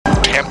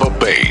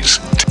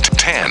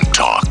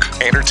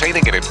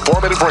entertaining and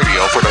informative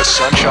radio for the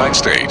Sunshine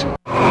State.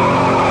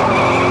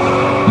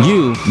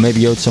 You may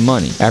be owed some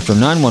money. After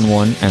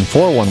 911 and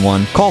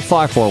 411, call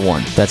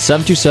 541. That's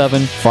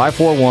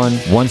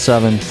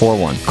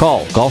 727-541-1741.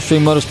 Call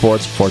Gulfstream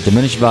Motorsports for a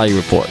diminished value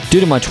report. Due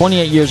to my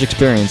 28 years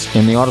experience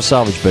in the auto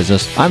salvage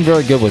business, I'm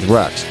very good with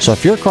wrecks. So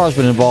if your car's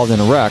been involved in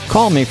a wreck,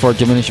 call me for a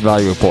diminished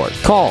value report.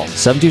 Call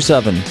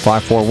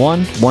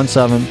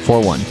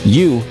 727-541-1741.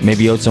 You may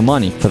be owed some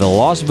money for the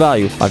lost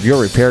value of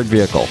your repaired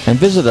vehicle. And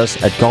visit us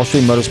at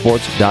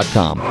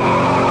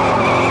GulfstreamMotorsports.com.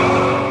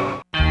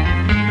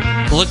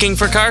 Looking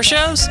for car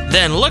shows?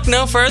 Then look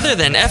no further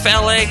than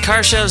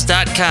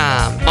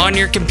FLACarshows.com. On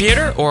your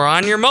computer or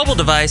on your mobile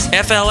device,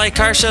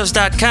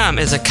 FLACarshows.com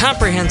is a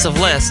comprehensive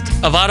list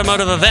of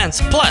automotive events,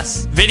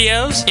 plus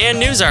videos and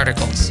news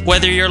articles.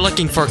 Whether you're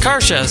looking for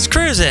car shows,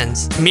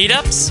 cruise-ins,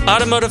 meetups,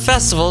 automotive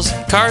festivals,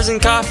 cars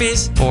and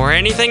coffees, or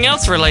anything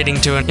else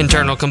relating to an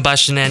internal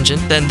combustion engine,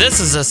 then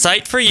this is a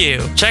site for you.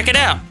 Check it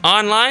out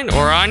online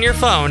or on your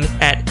phone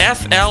at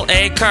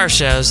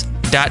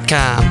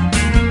FLACarshows.com.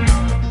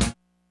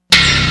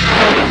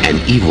 An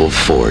evil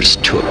force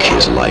took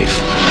his life.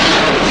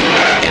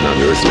 An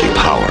unearthly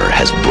power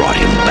has brought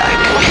him back.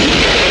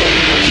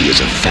 He is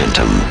a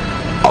phantom,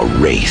 a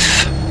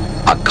wraith,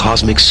 a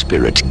cosmic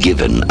spirit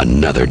given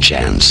another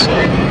chance.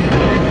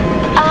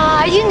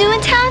 Are you new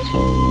in town?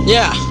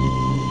 Yeah.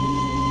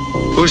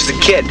 Who's the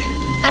kid?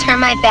 I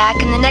turned my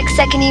back, and the next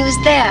second he was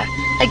there.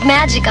 Like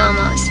magic,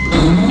 almost.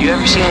 You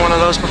ever seen one of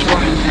those before?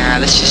 Nah,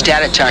 let's just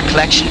add it to our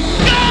collection.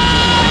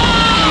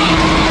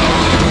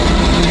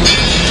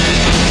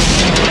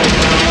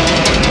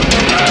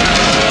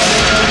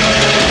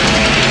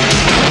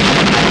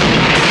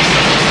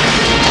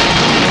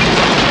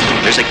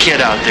 There's a kid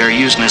out there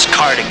using his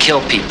car to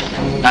kill people.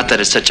 Not that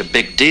it's such a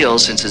big deal,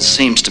 since it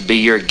seems to be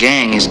your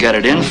gang he's got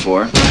it in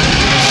for.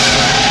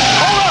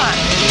 Hold on!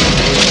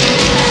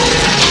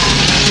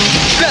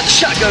 Grab the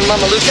shotgun,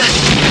 Mama Luca.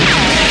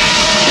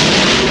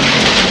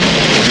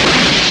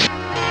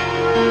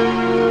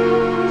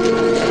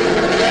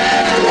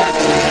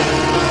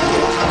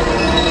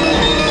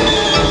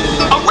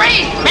 A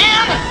wraith,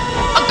 man!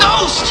 A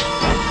ghost!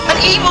 An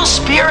evil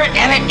spirit,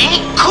 and it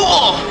ain't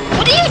cool!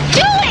 What are you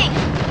doing?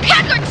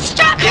 Packard,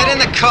 stop! Get in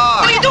the car!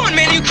 What are you doing,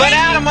 man? You Get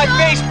out of my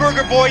face,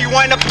 Burger Boy! You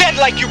wind up dead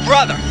like your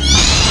brother!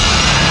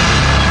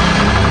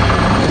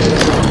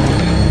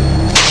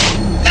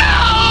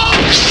 No!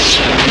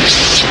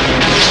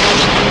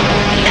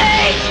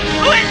 Hey!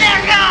 Who is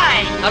that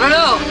guy? I don't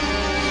know,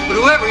 but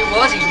whoever he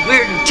was, he's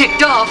weird and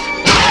ticked off.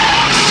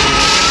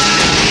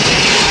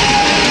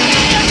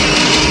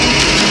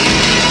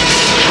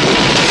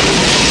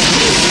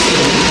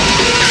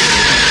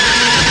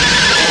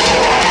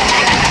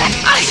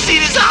 I see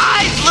his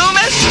eyes,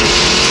 Loomis!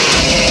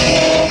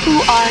 Who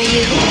are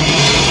you?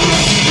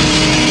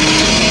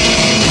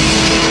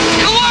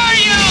 Who are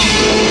you?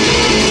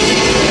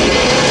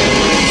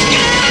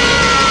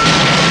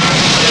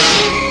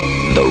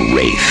 The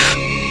Wraith.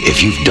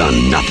 If you've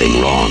done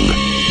nothing wrong,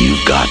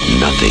 you've got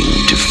nothing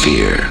to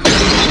fear.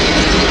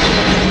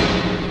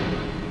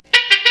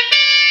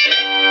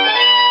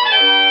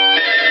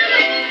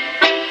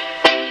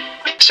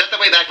 Set the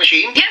Wayback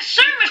Machine. Yes,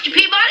 sir, Mr.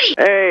 Peabody.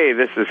 Hey,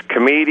 this is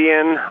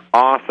comedian,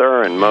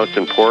 author, and most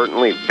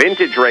importantly,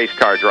 vintage race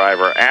car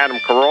driver Adam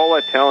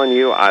Carolla telling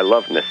you I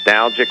love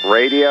nostalgic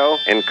radio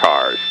and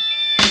cars.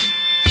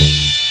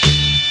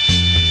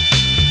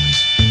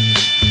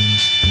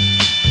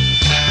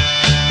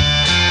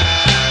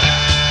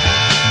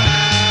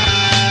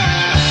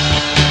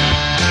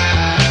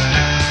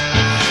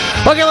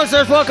 Okay,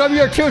 listeners, welcome.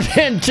 You're tuned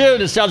in to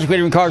Nostalgic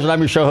Radio and Cars, and I'm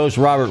your show host,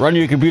 Robert. Run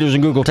your computers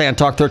and Google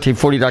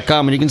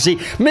Talk1340.com, and you can see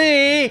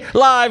me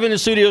live in the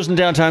studios in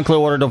downtown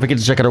Clearwater. Don't forget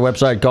to check out our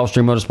website,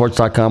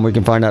 GulfstreamMotorsports.com, where you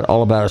can find out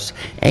all about us.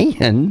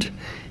 And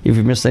if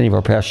you've missed any of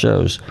our past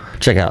shows,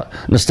 check out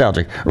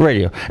Nostalgic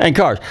Radio and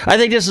Cars. I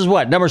think this is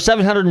what, number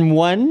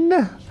 701?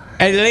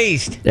 At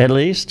least. Hey,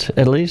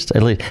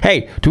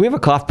 do we have a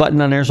cough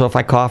button on there? So if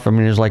I cough, I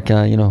mean, there's like,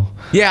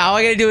 Yeah, all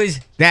I gotta do is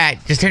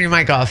that. Just turn your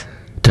mic off.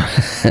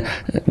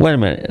 Wait a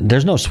minute.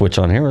 There's no switch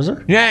on here, is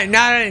there? Yeah,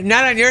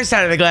 not on your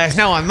side of the glass.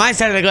 No, on my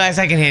side of the glass,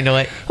 I can handle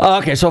it.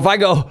 Okay, so if I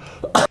go...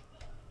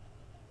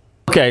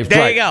 Okay, there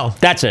right. you go.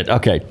 That's it.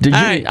 Okay.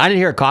 I didn't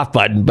hear a cough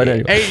button, but...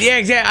 Yeah,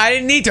 exactly. I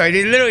didn't need to. I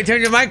just literally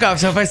turned your mic off.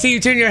 So if I see you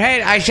turn your head,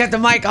 I shut the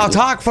mic, I'll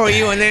talk for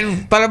you, and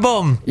then bada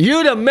boom.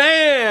 You the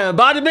man.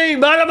 Bada bing,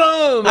 bada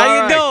boom.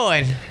 How you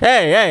doing?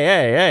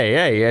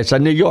 Hey. It's a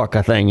New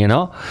Yorker thing, you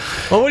know?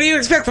 Well, what do you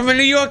expect from a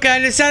New Yorker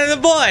on this side of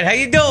the board? How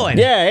you doing?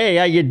 Yeah, hey,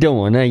 how you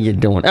doing?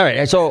 All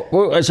right, so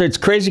it's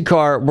Crazy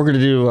Car. We're going to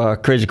do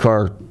Crazy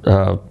Car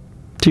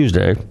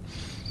Tuesday.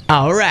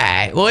 All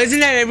right. Well, isn't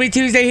that every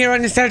Tuesday here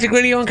on Nostalgic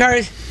Radio and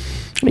Cars?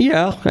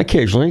 Yeah,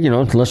 occasionally,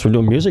 unless we're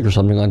doing music or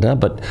something like that.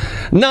 But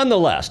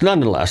nonetheless,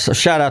 a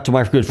shout out to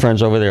my good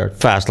friends over there at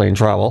Fastlane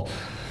Travel.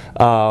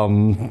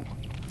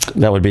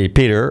 That would be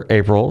Peter,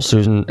 April,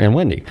 Susan, and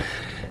Wendy.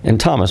 And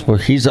Thomas, well,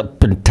 he's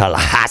up in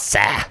Tallahassee.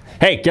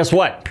 Hey, guess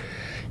what?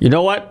 You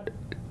know what?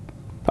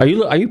 Are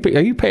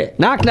you paying?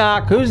 Knock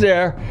knock. Who's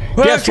there?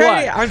 Well, Guess what?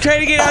 I'm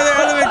trying to get other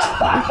elements.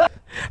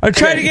 I'm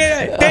trying to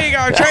get. There you go.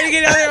 I'm trying to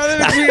get other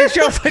elements for your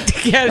show put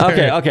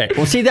together. Okay.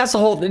 Well, see, that's the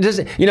whole.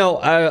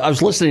 I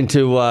was listening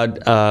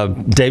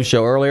to Dave's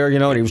show earlier.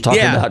 And he was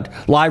talking about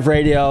live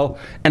radio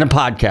and a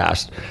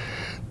podcast.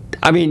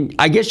 I mean,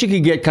 I guess you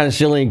could get kind of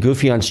silly and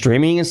goofy on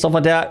streaming and stuff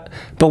like that.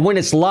 But when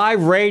it's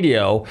live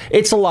radio,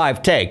 it's a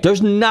live take.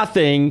 There's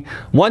nothing.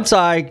 Once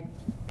I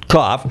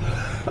cough.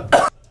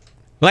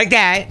 Like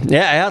that.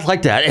 Yeah, it's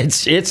like that.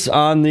 It's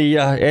on the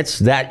it's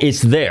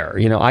there.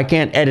 I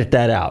can't edit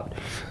that out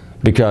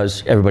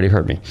because everybody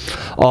heard me.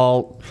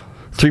 All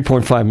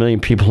 3.5 million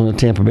people in the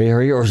Tampa Bay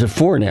area, or is it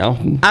 4 now?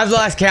 I've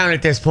lost count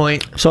at this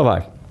point. So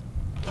have I.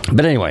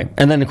 But anyway,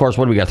 and then of course,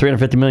 what do we got?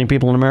 350 million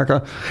people in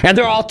America, and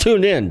they're all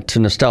tuned in to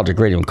Nostalgic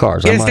Radio and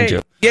Cars. Yes, mind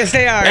you. Yes,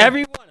 they are.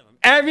 Every one of them.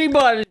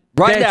 Everybody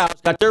right now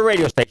has got their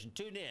radio station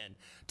tuned in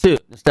to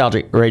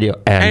Nostalgic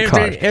Radio and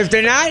Cars. If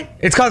they're not,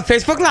 it's called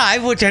Facebook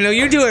Live, which I know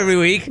you do every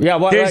week. Yeah,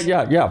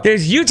 yeah.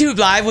 There's YouTube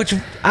Live, which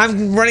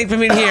I'm running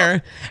from in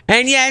here.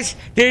 And yes,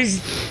 there's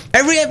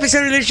every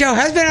episode of this show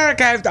has been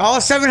archived,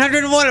 all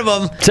 701 of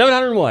them.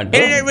 701.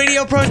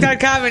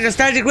 InternetRadioPros.com and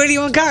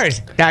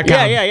NostalgicRadioandCars.com.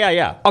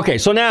 Yeah. Okay,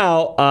 so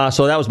now,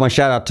 so that was my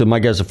shout out to my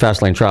guys at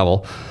Fastlane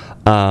Travel.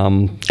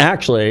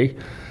 Actually,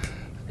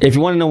 if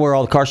you want to know where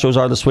all the car shows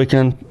are this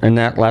weekend and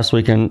that last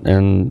weekend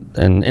and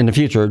in the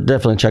future,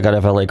 definitely check out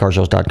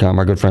FLACarshows.com,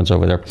 our good friends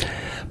over there.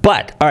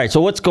 But, all right, so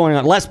what's going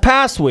on? Last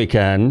past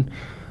weekend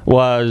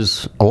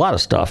was a lot of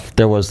stuff.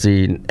 There was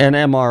the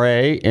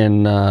NMRA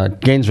in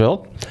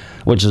Gainesville,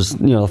 which is,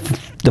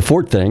 the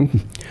Ford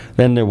thing.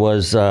 Then there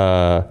was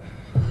the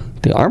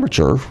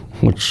Armature,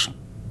 which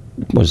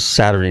was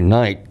Saturday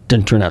night.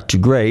 Didn't turn out too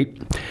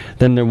great.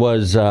 Then there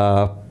was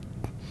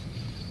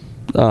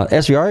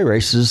SVRA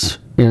races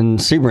in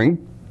Sebring,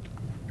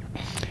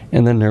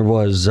 and then there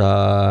was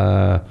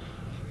a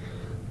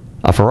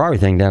Ferrari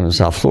thing down in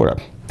South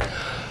Florida.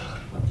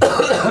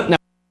 Now,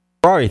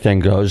 Ferrari thing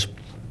goes,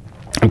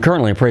 I'm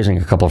currently appraising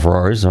a couple of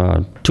Ferraris. 2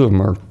 of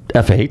them are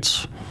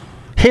F8s.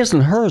 His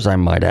and hers, I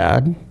might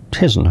add.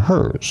 His and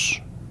hers.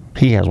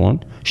 He has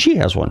one. She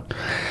has one.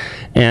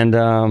 And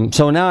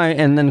so now,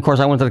 and then of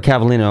course I went to the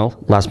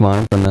Cavallino last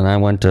month, and then I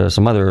went to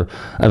some other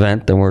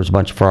event. There was a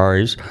bunch of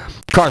Ferraris.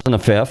 Cars on the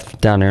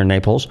 5th down there in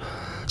Naples.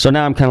 So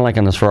now I'm kind of like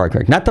on this Ferrari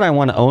kick. Not that I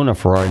want to own a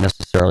Ferrari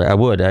necessarily. I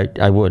would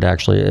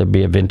actually. It'd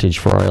be a vintage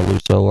Ferrari, a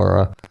Lusso, or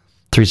a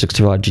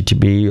 365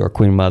 GTB, or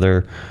Queen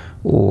Mother,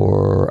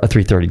 or a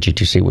 330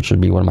 GTC, which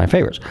would be one of my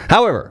favorites.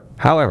 However,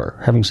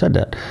 having said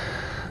that,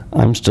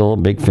 I'm still a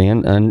big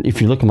fan. And if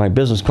you look at my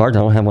business cards, I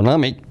don't have one on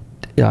me.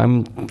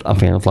 I'm a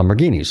fan of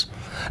Lamborghinis.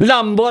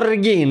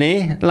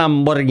 Lamborghini.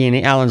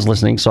 Alan's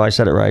listening, so I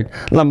said it right.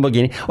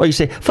 Lamborghini. Or you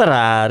say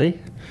Ferrari.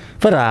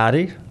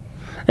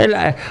 Io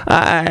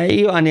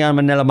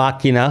andiamo nella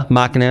macchina.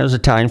 Macchina is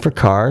Italian for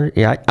car.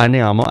 Yeah,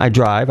 andiamo. I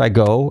drive. I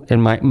go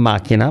in my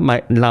macchina, my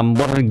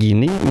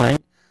Lamborghini, my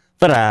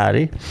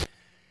Ferrari.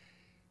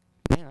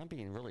 Man, I'm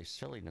being really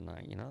silly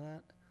tonight. You know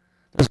that?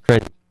 That's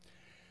crazy.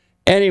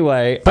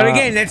 Anyway. But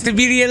again, that's the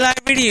beauty of live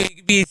radio. You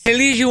can be as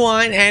silly as you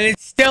want, and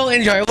it's still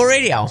enjoyable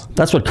radio.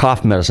 That's what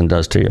cough medicine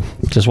does to you.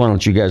 Just want to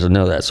let you guys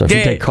know that. So if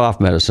you take cough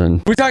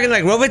medicine. We're talking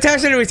like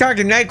Robitussin, or we're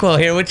talking NyQuil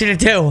here? What did it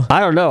do? I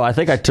don't know. I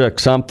think I took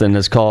something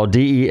that's called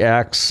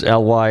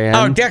DEXLYN.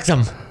 Oh,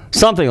 Dexam.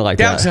 Something like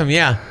that. Dexam,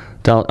 yeah.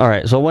 All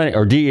right. So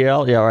or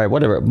DEL, yeah, all right,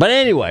 whatever. But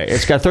anyway,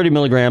 it's got 30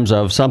 milligrams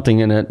of something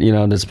in it,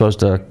 that's supposed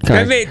to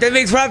kind of. That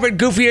makes Robert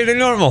goofier than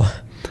normal.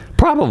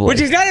 Probably. Which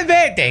is not a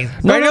bad thing.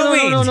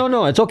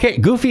 No. It's okay.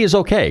 Goofy is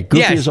okay.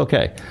 Goofy is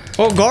okay.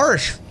 Oh,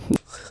 gosh.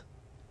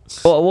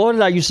 Well, what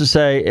did I used to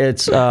say?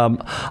 It's,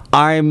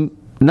 I'm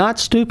not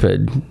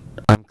stupid.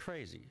 I'm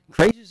crazy.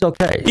 Crazy's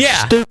okay.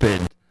 Yeah.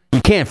 Stupid. You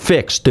can't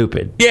fix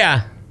stupid.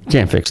 Yeah. You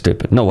can't fix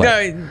stupid. No way.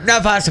 No,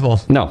 not possible.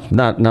 No,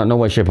 no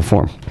way, shape, or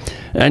form.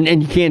 And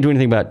you can't do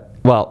anything about,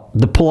 well,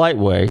 the polite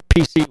way,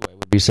 PC way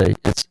would be say,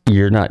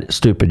 you're not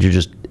stupid, you're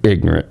just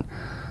ignorant.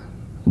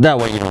 That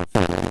way you don't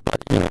offend anybody.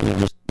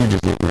 You're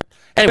just ignorant.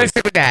 Anyway, let's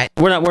stick with that.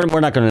 We're not going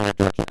in that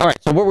direction. All right,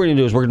 so what we're going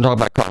to do is we're going to talk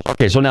about cars.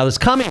 Okay, so now this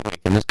coming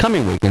weekend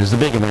is the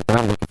big event that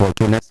I'm looking forward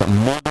to, and that's the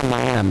Motor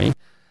Miami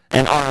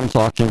and Arms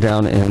auction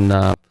down in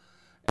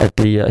at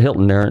the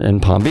Hilton there in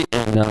Palm Beach,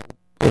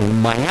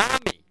 in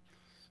Miami.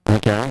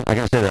 Okay, I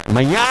got to say that.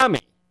 Miami.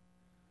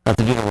 I have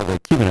to do that with a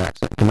Cuban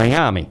accent.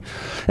 Miami.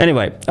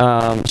 Anyway,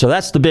 so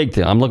that's the big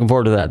thing. I'm looking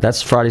forward to that.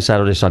 That's Friday,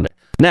 Saturday, Sunday.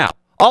 Now,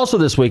 also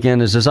this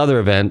weekend is this other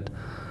event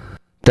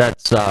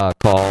that's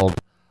called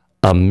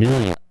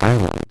Amelia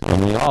Island,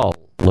 and we all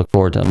look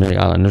forward to Amelia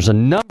Island. There's a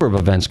number of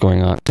events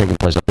taking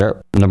place up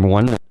there. Number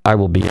one that I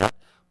will be at,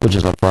 which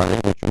is on Friday,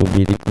 which will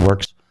be the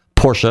Works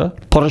Porsche.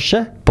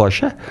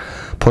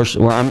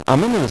 Well,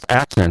 I'm into this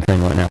accent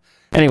thing right now.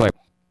 Anyway,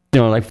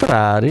 like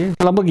Ferrari,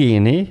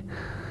 Lamborghini,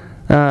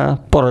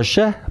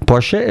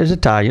 Porsche is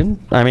Italian.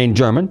 I mean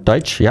German,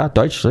 Deutsch. And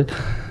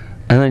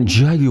then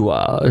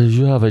Jaguar.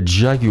 You have a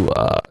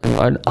Jaguar,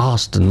 an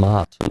Aston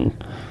Martin.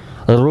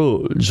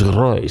 Rolls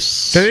Royce.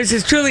 So this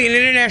is truly an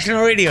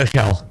international radio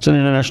show. It's an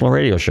international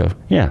radio show.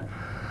 Yeah.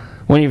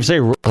 When you say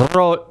I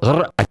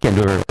can't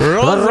do it.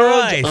 Rolls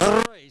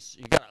Royce.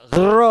 You got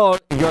to roll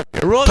your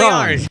roll tongue. the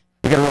R's.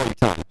 You got to roll your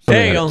tongue.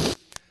 There you go.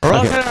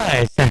 Rolls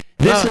Royce.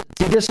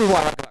 This is what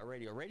I like about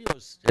radio. Radio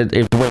is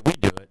the way we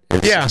do it.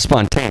 It's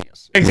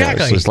spontaneous.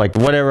 Exactly. It's like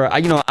whatever.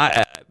 I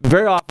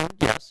very often,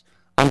 yes,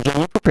 I'm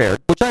generally prepared,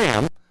 which I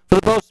am for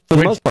the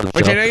most part of the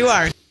which show. I know you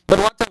are. But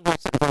a lot of times when I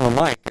sit in front of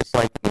a mic, it's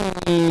like,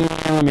 let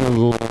me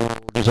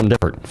do something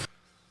different.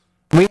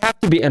 We have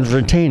to be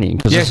entertaining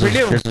because yes, we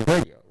do. This is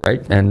radio,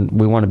 right? And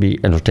we want to be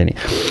entertaining.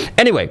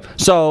 Anyway,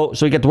 so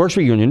we get the Works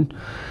Reunion,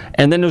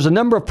 and then there's a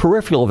number of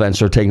peripheral events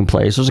that are taking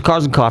place. There's a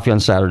Cars and Coffee on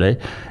Saturday,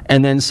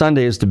 and then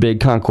Sunday is the big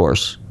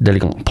Concours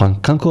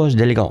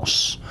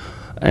d'Elegance.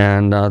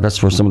 And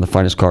that's where some of the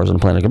finest cars on the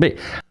planet can be.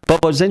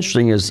 But what's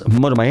interesting is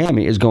Motor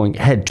Miami is going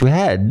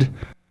head-to-head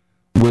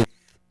with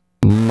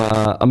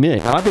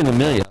Amelia. Now, I've been in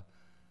Amelia.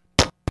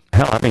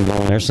 Hell, I've been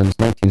going there since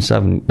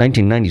 1997,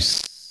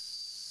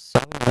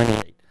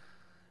 98.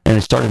 And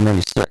it started in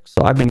 96.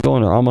 So I've been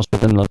going there almost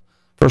within the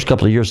first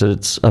couple of years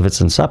of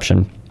its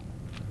inception.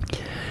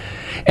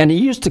 And it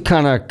used to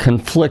kind of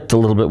conflict a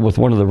little bit with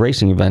one of the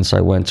racing events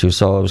I went to.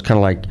 So it was kind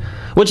of like,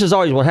 which is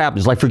always what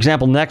happens. Like, for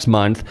example, next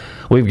month,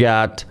 we've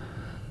got,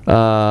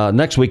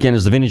 next weekend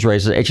is the vintage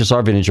races,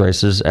 HSR vintage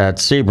races at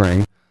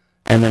Sebring.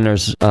 And then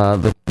there's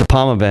the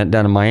Palm event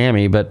down in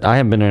Miami. But I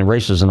haven't been in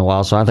races in a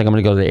while, so I think I'm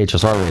going to go to the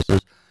HSR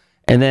races.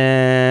 And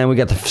then we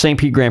got the St.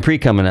 Pete Grand Prix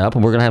coming up.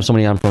 And we're going to have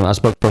somebody on from a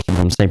spokesperson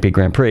from St. Pete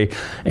Grand Prix.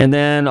 And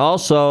then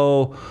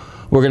also,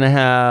 we're going to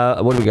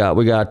have, what do we got?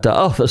 We got, the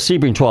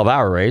Sebring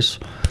 12-hour race.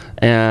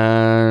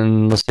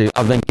 And let's see,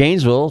 then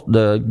Gainesville,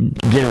 the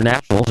Gator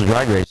Nationals, the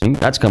drag racing,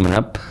 that's coming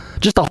up.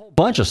 Just a whole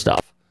bunch of stuff.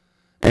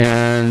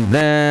 And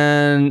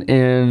then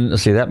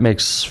that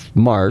makes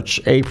March,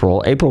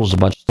 April. April is a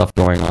bunch of stuff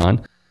going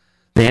on.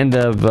 The end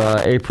of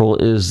April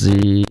is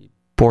the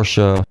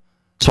Porsche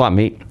swap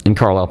meet in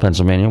Carlisle,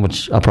 Pennsylvania,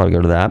 which I'll probably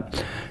go to that.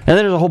 And then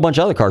there's a whole bunch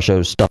of other car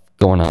shows stuff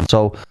going on.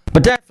 So,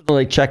 but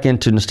definitely check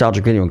into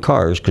Nostalgic Radio and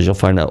Cars because you'll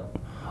find out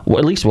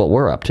at least what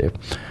we're up to.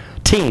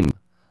 Team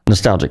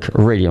Nostalgic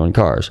Radio and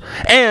Cars.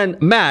 And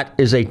Matt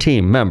is a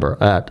team member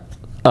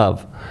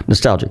of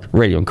Nostalgic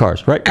Radio and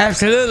Cars, right?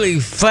 Absolutely.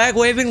 Flag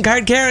waving,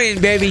 card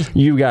carrying, baby.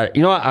 You got it.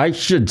 You know what? I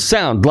should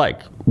sound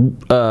like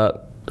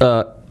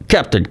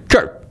Captain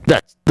Kirk.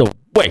 That's the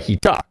way he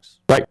talks,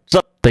 right?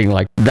 Something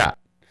like that.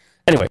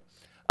 Anyway,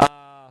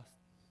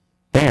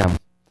 damn.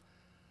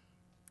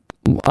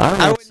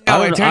 I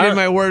turned in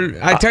my word.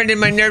 I turned in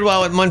my nerd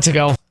wallet months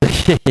ago.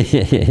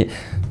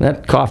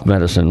 That cough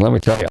medicine, let me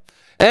tell you.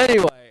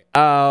 Anyway,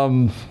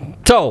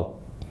 so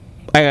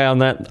on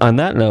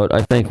that note,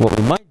 I think what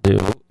we might do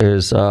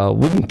is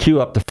we can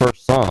cue up the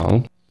first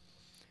song,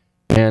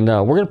 and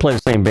we're going to play the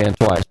same band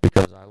twice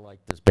because I like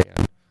this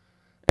band,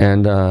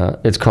 and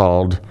it's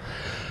called.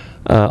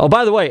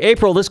 By the way,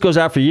 April, this goes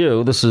out for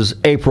you. This is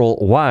April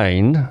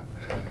Wine,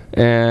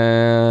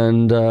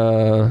 and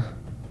no,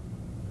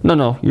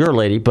 you're a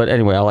lady, but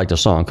anyway, I like the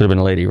song. Could have been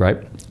a lady, right?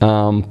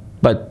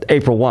 But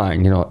April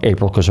Wine,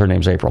 April, because her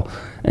name's April.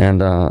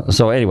 And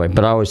so anyway,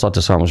 but I always thought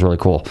this song was really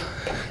cool.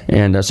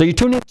 And so you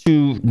tune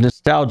into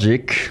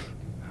Nostalgic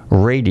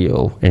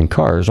Radio and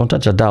Cars. Don't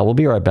touch that dial. We'll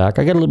be right back.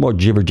 I got a little more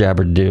jibber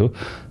jabber to do.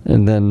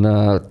 And then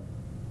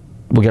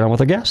we'll get on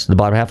with our guests, the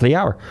bottom half of the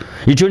hour.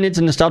 You tune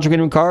into Nostalgic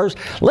Radio and Cars.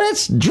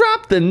 Let's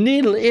drop the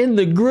needle in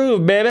the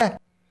groove, baby.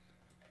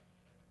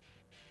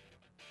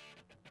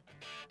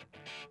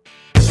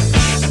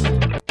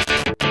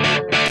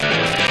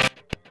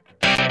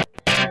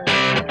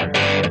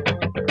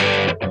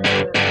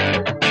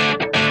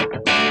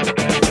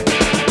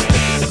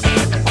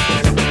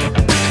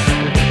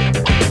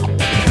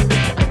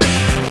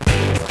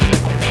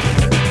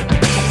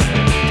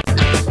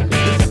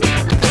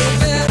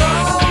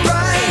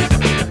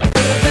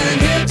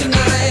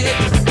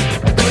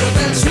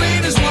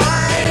 Sweet as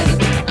wine,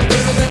 could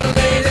have been a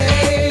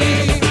lady.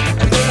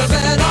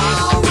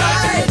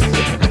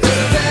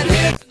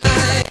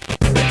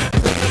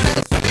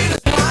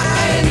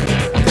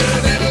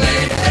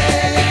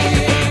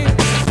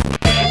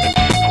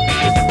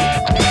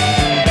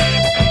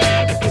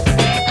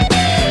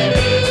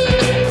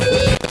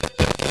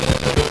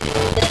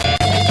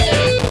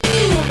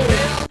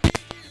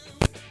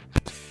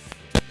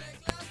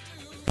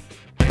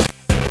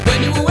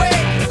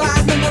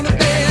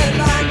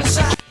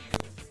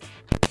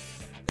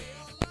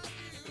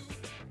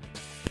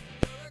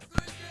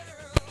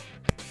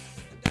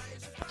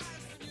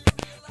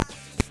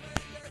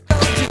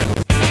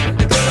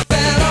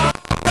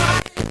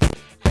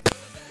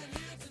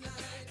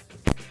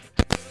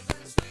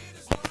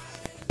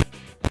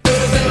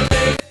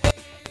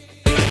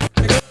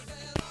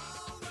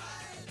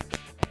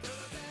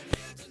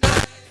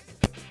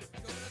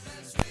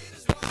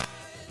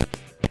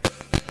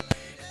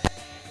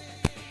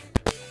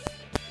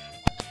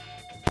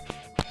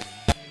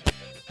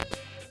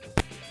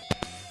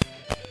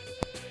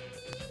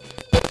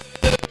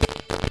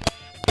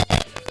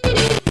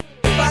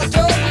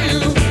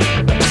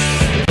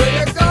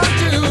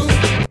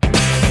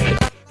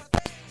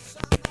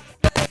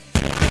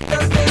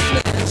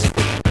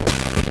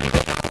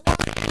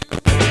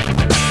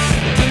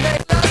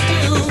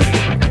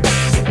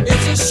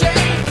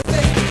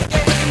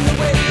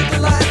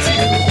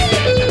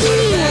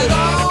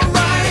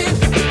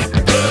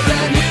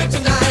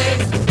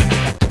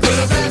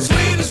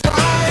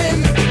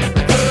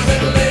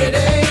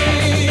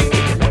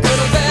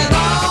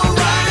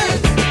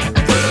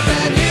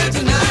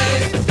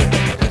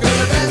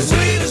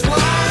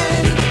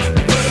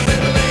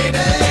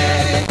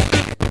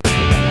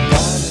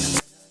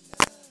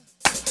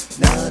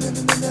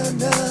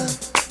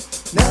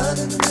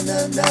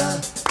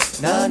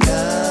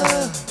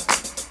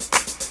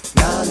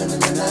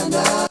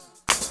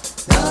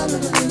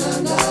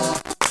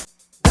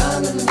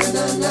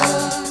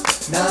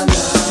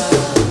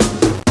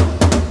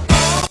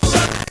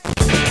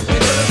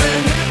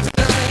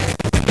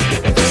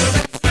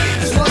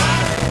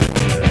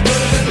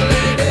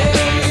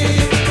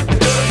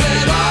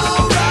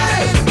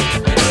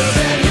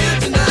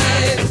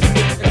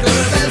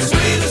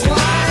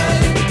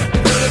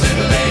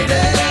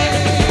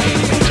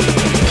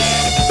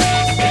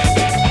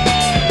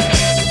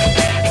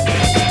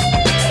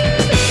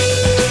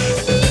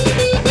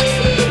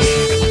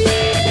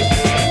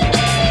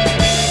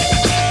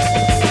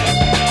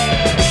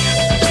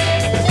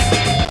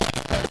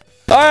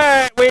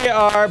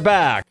 Are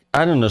back.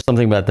 I don't know,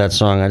 something about that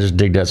song. I just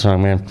dig that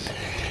song, man.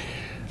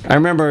 I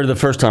remember the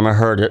first time I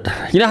heard it.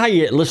 You know how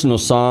you listen to a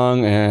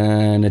song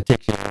and it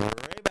takes you way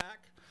back?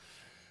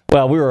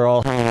 Well, we were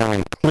all hanging out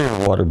in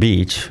Clearwater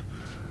Beach.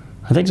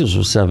 I think this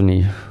was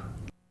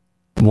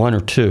 71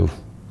 or 2.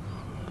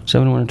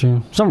 71 or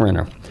 2? Somewhere in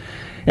there.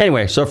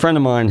 Anyway, so a friend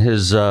of mine,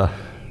 his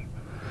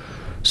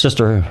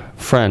sister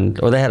friend,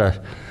 or they had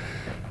a,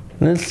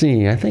 let's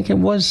see, I think it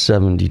was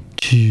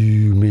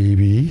 72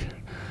 maybe.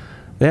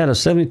 They had a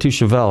 72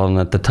 Chevelle, and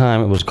at the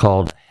time it was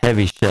called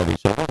Heavy Chevy.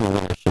 So it wasn't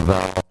really a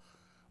Chevelle.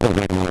 It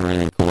wasn't really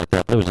anything cool like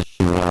that. It was a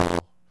Chevelle.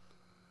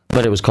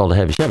 But it was called a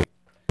Heavy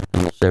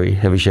Chevy.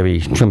 Heavy Chevy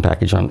trim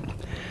package on it.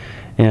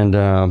 And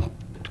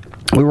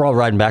we were all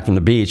riding back from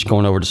the beach,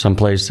 going over to some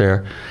place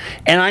there.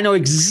 And I know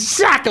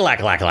exactly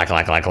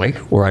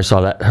where I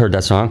saw that, heard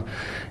that song.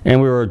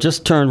 And we were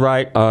just turned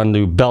right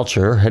onto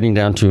Belcher, heading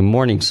down to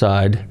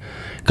Morningside,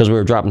 because we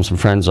were dropping some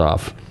friends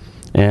off.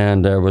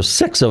 And there was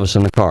 6 of us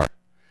in the car.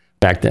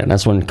 Back then,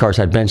 that's when cars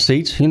had bench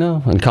seats, you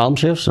know, and column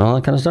shifts and all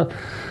that kind of stuff.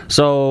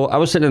 So I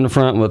was sitting in the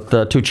front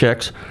with 2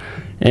 chicks,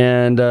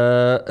 and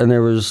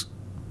there was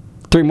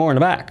 3 more in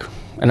the back,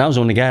 and I was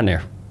the only guy in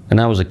there,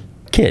 and I was a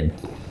kid.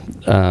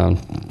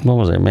 What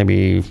was I?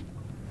 Maybe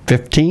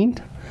 15.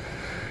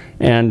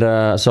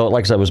 And so,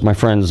 like I said, it was my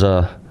friend's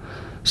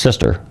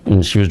sister,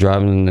 and she was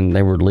driving, and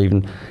they were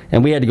leaving,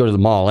 and we had to go to the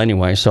mall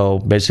anyway. So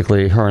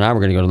basically, her and I were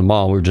going to go to the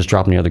mall. We were just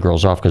dropping the other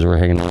girls off because we were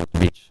hanging out at the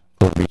beach.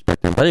 Back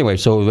then. But anyway,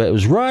 so it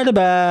was right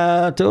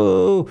about,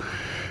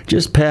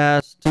 just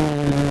past,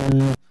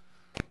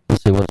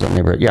 let's see, what's that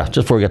neighborhood? Yeah,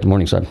 just before we got to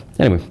Morningside.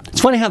 Anyway, it's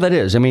funny how that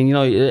is. I mean, you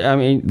know,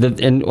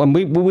 and when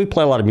we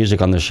play a lot of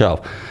music on this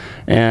show,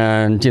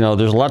 and, you know,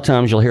 there's a lot of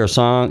times you'll hear a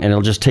song, and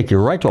it'll just take you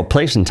right to a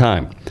place and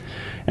time.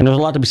 And there's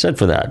a lot to be said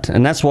for that.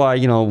 And that's why,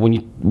 you know,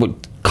 when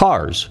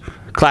cars,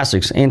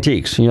 classics,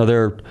 antiques, you know,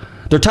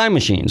 they're time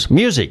machines.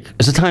 Music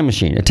is a time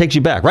machine. It takes you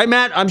back. Right,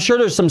 Matt? I'm sure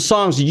there's some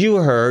songs that you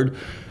heard.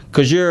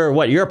 Because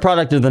you're a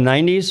product of the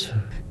 90s?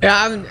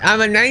 Yeah,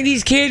 I'm a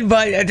 90s kid,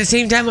 but at the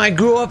same time, I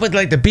grew up with,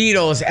 like, the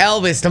Beatles,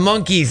 Elvis, the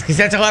Monkees, because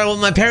that's a lot of what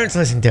my parents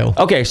listened to.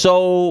 Okay,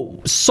 so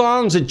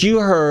songs that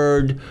you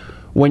heard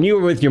when you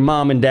were with your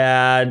mom and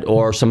dad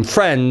or some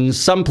friends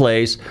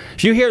someplace,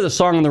 if you hear the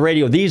song on the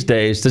radio these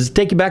days, does it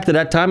take you back to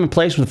that time and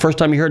place from the first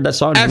time you heard that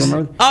song? Do you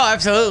remember? Oh,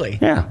 absolutely.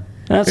 Yeah.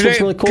 That's what's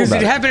really cool about it.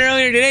 Because it happened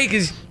earlier today,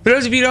 because for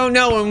those of you who don't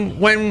know,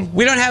 when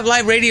we don't have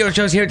live radio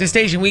shows here at the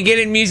station, we get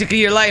in Music of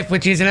Your Life,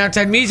 which is an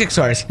outside music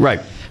source. Right.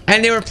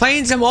 And they were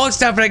playing some old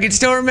stuff, and I can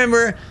still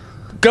remember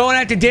going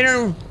out to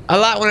dinner a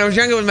lot when I was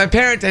younger with my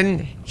parents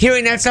and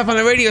hearing that stuff on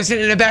the radio,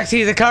 sitting in the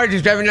backseat of the car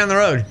just driving down the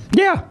road.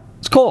 Yeah,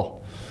 it's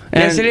cool.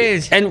 And, yes, it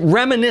is. And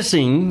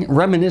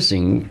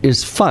reminiscing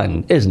is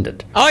fun, isn't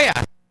it? Oh, yeah.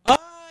 Oh,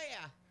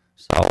 yeah.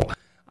 So,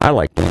 I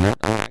like doing it.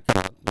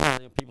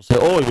 People say,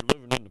 oh, you're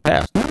living in the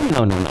past.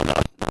 No.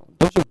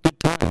 Those are good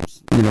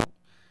times, you know.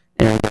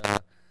 And,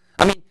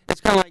 I mean,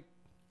 it's kind of like,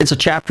 it's a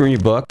chapter in your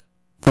book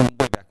from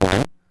way back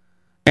when.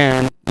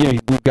 And, you know,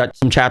 we've got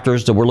some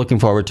chapters that we're looking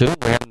forward to.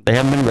 They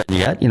haven't been written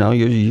yet. You know,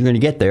 you're going to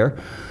get there.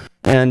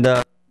 And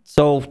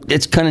so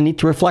it's kind of neat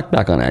to reflect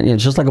back on that. You know,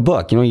 it's just like a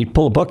book. You know, you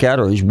pull a book out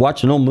or you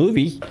watch an old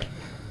movie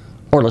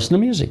or listen to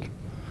music.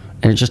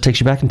 And it just takes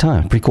you back in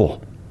time. Pretty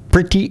cool.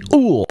 Pretty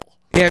cool.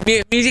 Yeah,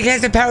 music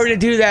has the power to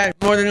do that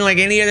more than like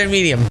any other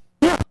medium.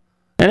 Yeah.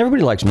 And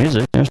everybody likes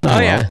music. There's no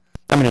yeah.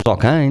 I mean, there's all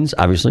kinds,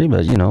 obviously,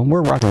 but, you know,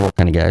 we're rock and roll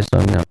kind of guys, so,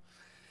 you know.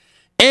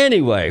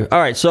 Anyway, all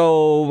right,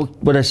 so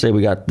what did I say?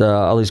 We got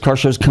all these car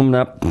shows coming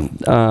up.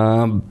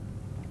 You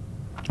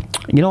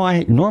know,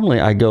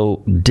 I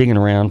go digging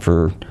around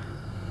for,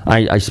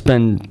 I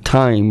spend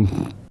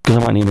time, because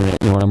I'm on the internet,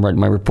 you know, when I'm writing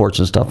my reports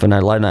and stuff, and I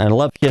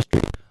love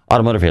history,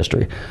 automotive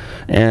history.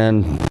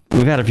 And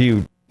we've had a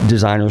few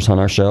designers on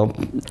our show.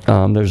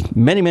 There's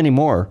many, many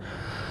more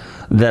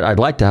that I'd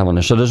like to have on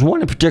the show. There's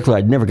one in particular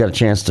I'd never got a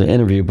chance to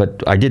interview,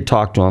 but I did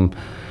talk to him,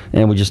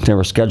 and we just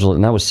never scheduled it,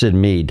 and that was Sid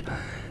Mead.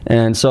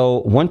 And so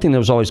one thing that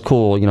was always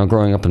cool, you know,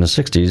 growing up in the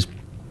 60s,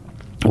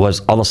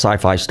 was all the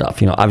sci-fi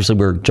stuff. You know, obviously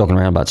we were joking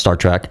around about Star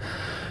Trek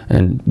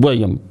and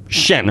William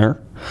Shatner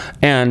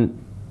and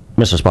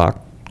Mr. Spock.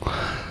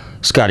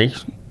 Scotty,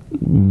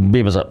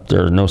 beam us up.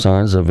 There are no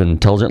signs of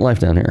intelligent life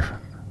down here.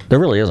 There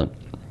really isn't.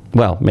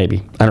 Well,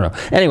 maybe. I don't know.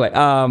 Anyway,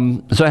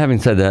 so having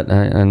said that,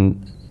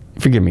 and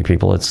forgive me,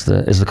 people, it's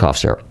the cough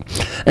syrup.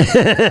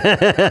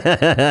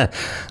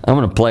 I'm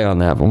going to play on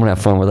that. I'm going to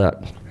have fun with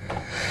that.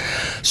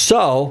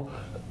 So,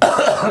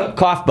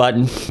 cough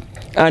button.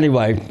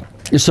 Anyway,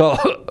 so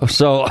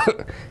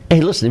hey,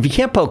 listen, if you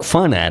can't poke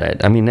fun at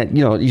it, I mean,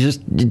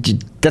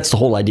 that's the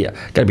whole idea.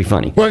 Got to be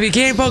funny. Well, if you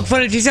can't poke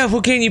fun at yourself,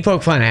 who can you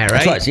poke fun at, right?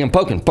 That's right. See, I'm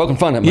poking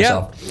fun at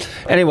myself. Yep.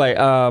 Anyway,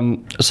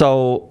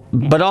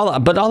 but all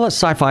that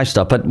sci-fi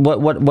stuff. But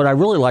what I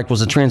really liked was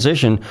the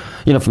transition,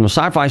 from the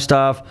sci-fi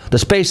stuff, the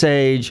space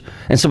age,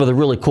 and some of the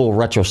really cool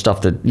retro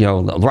stuff that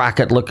the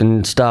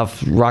rocket-looking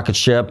stuff, rocket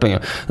ship,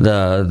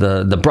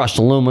 the brushed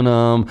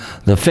aluminum,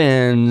 the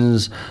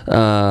fins,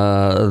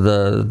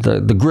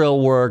 the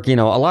grill work, a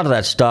lot of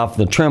that stuff,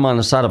 the trim on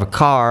the side of a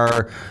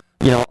car,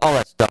 all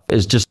that stuff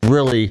is just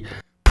really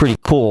pretty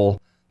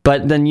cool.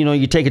 But then,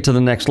 you take it to the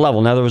next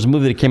level. Now, there was a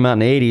movie that came out in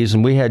the 80s,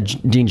 and we had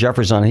Dean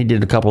Jeffries on. He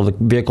did a couple of the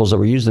vehicles that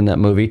were used in that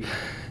movie.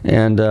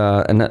 And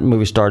that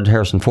movie starred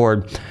Harrison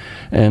Ford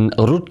and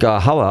Rutger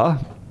Hauer,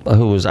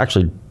 who was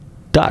actually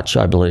Dutch,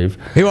 I believe.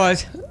 He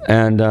was.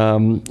 And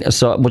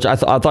which I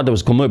thought that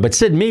was a cool movie. But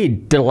Sid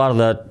Mead did a lot of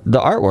the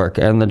artwork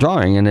and the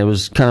drawing, and it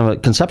was kind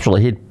of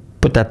conceptually, he'd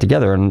put that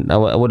together, and it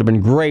would have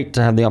been great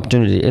to have the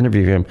opportunity to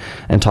interview him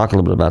and talk a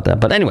little bit about that.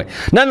 But anyway,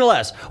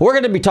 nonetheless, we're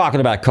going to be talking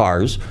about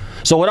cars.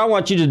 So what I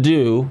want you to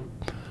do,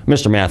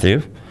 Mr.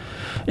 Matthew,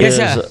 is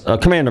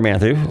Commander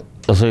Matthew,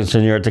 since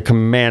you're at the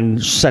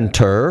command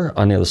center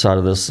on the other side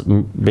of this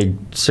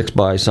big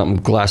 6x-something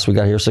glass we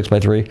got here,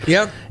 6x3.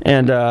 Yep.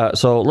 And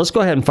so let's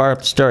go ahead and fire up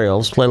the stereo.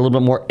 Let's play a little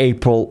bit more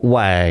April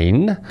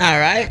Wine. All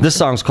right. This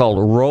song's called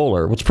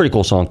Roller, which is a pretty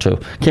cool song, too.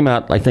 Came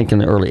out, I think, in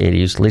the early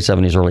 80s, late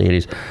 70s, early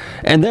 80s.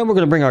 And then we're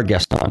going to bring our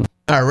guest on.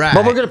 All right.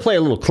 But we're going to play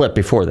a little clip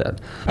before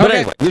that. But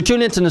anyway, you're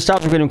tuned into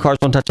Nostalgic Radio Cars.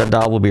 Don't touch that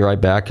dial. We'll be right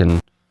back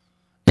and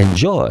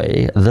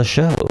enjoy the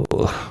show.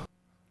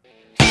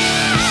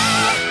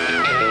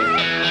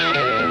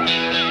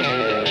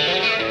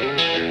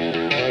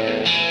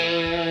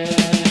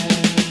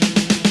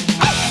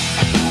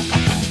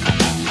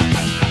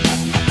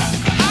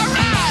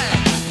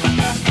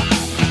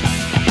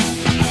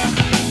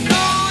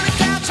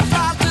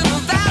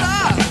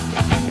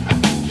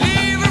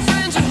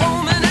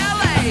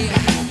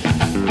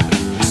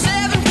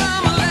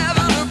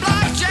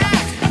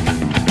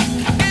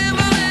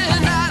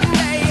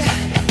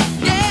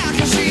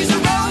 She's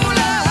a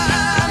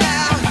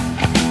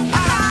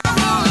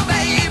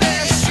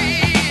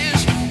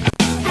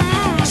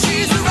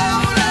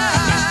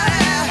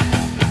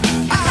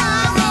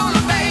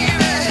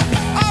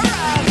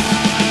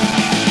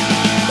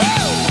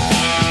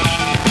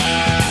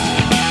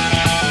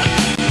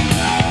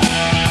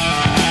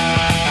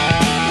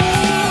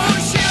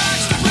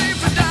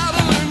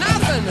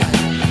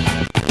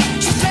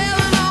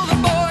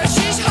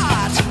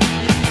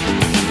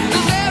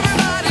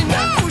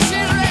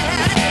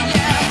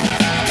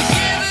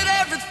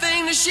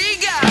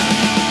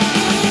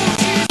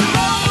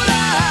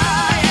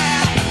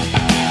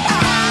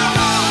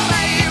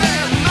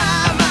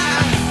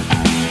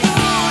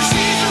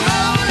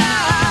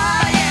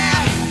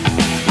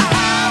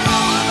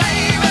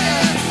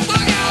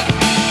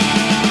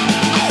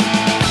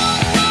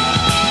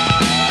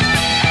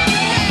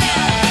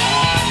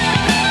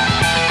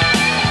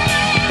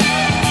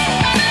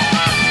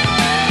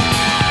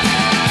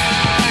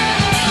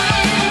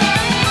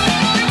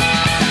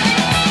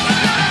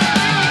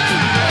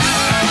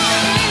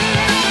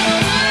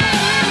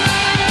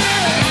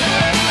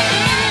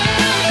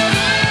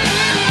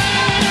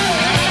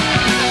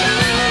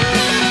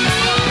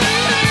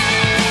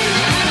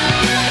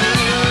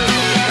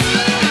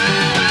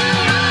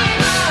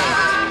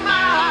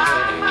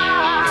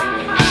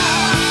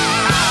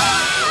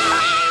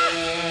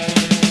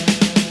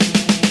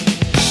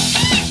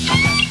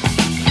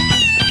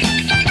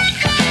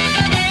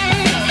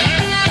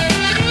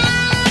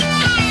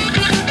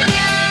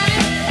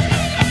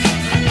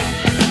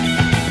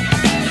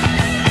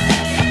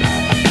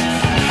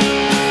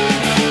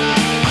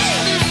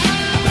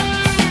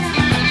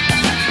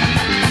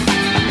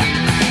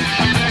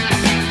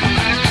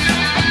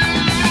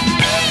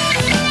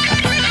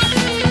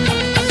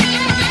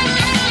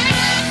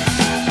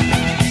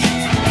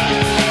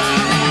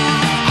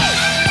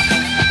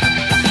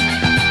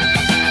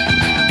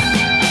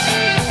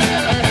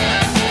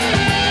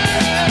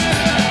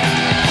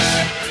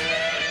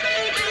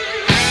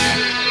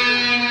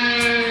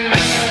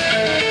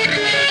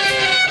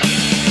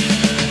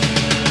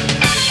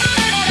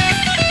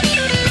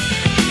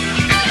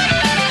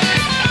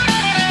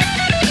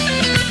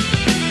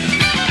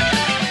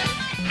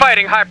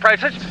fighting high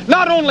prices,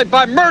 not only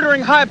by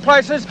murdering high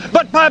prices,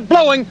 but by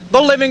blowing the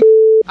living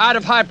out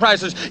of high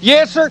prices.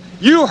 Yes, sir,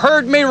 you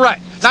heard me right.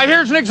 Now,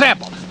 here's an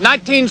example.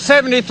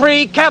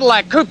 1973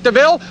 Cadillac Coupe de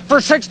Ville for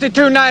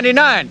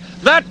 $62.99.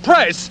 That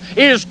price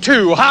is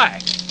too high.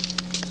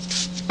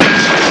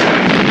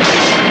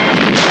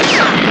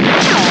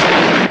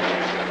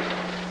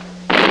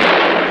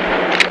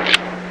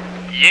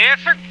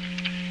 Yes, sir.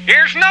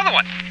 Here's another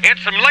one.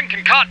 It's some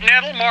Lincoln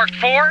Continental Mark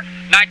IV,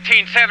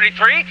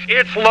 1973.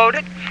 It's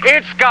loaded.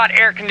 It's got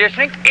air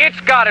conditioning. It's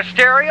got a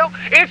stereo.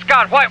 It's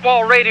got white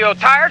wall radio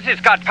tires.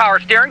 It's got power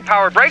steering,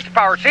 power brakes,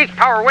 power seats,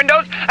 power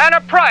windows, and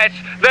a price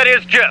that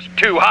is just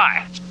too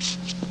high.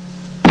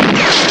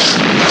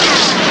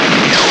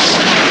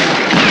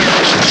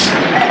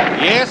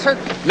 Yes, sir.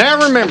 Now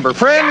remember,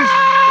 friends.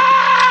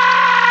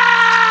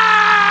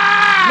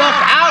 Look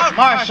out,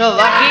 Marshal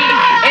Lucky.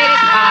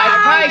 It's high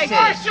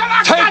prices.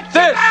 Take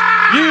this,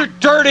 you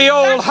dirty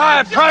old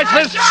high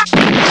prices.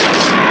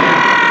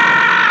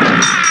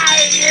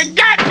 You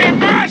got me,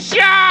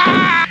 Marshal!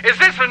 Is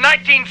this a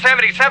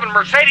 1977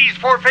 Mercedes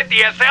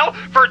 450 SL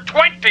for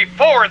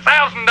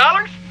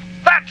 $24,000?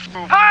 That's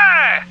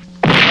high!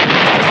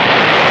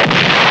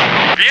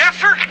 Yes,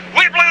 sir.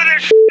 We blew the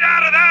shit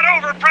out of that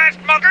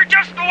overpriced mugger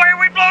just the way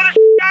we blow the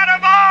shit out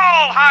of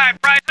all high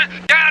prices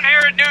down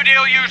here at New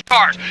Deal Used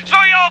Cars. So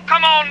y'all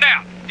come on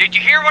down. Did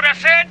you hear what I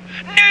said?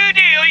 New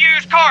Deal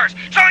Used Cars.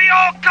 So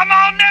y'all come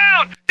on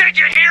down. Did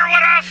you hear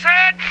what I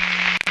said?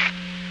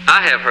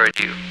 I have heard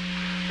you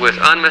with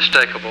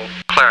unmistakable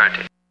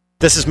clarity.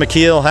 This is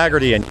McKeel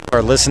Haggerty, and you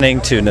are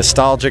listening to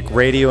Nostalgic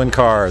Radio and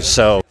Cars.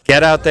 So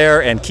get out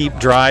there and keep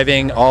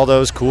driving all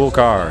those cool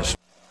cars.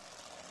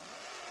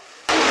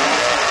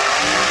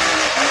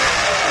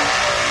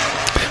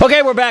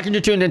 Okay, we're back and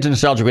you're tuned into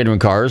Nostalgic Radio and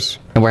Cars,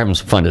 and we're having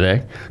some fun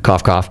today.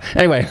 Cough, cough.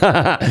 Anyway,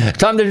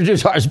 time to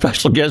introduce our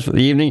special guest for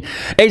the evening.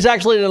 He's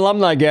actually an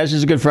alumni guest.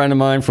 He's a good friend of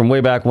mine from way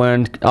back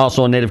when,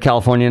 also a native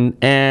Californian,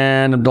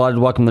 and I'm delighted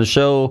to welcome to the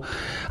show.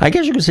 I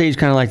guess you could say he's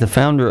kind of like the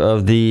founder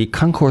of the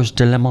Concours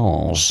de Le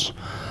Mans,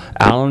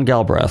 Alan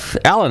Galbraith.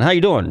 Alan, how you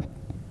doing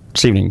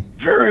this evening?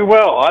 Very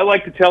well. I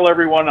like to tell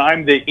everyone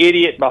I'm the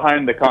idiot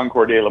behind the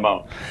Concours de Le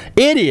Mans.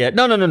 Idiot?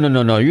 No.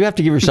 You have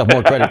to give yourself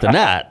more credit than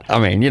that. I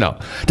mean, did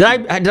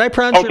I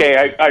pronounce it?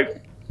 Okay,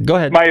 go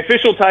ahead. My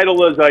official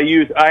title is I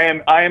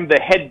am the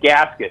head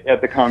gasket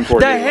at the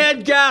Concours. The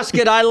head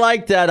gasket. I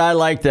like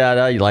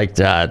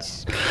that.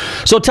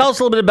 So tell us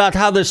a little bit about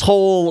how this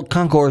whole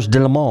Concours de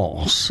Le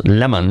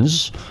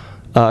Mans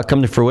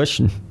come to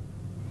fruition.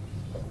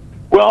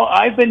 Well,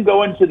 I've been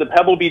going to the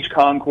Pebble Beach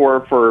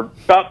Concours for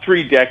about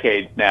 3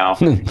 decades now.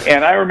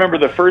 And I remember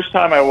the first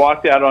time I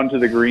walked out onto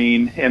the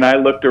green and I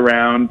looked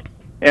around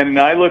and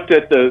I looked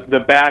at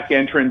the back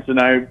entrance and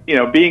I,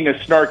 being a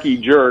snarky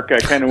jerk,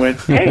 I kind of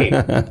went, hey,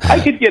 I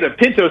could get a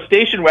Pinto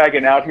station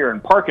wagon out here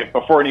and park it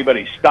before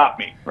anybody stopped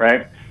me,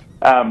 right?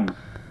 And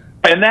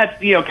that,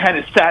 kind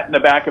of sat in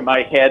the back of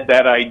my head,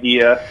 that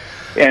idea.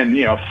 And,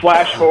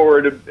 flash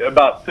forward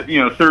about,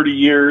 30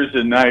 years,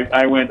 and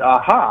I went,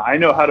 aha, I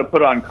know how to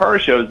put on car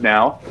shows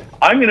now.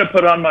 I'm going to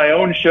put on my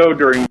own show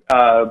during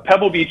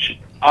Pebble Beach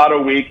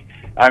Auto Week.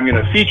 I'm going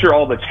to feature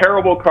all the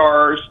terrible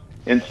cars.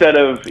 Instead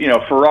of,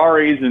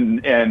 Ferraris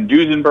and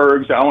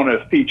Duesenbergs, I want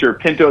to feature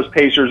Pintos,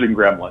 Pacers, and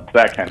Gremlins,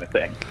 that kind of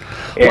thing.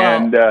 Wow.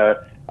 And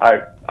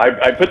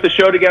I put the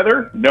show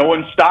together. No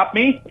one stopped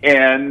me,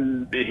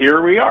 and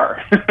here we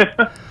are.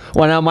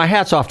 Well, now my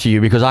hat's off to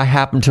you because I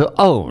happen to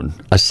own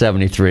a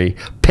 73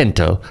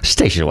 Pinto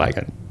station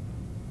wagon.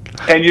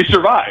 And you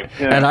survived.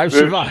 And I've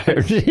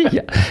survived.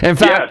 Yeah. In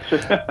fact,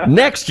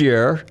 next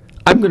year,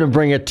 I'm going to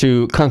bring it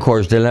to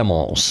Concours de Le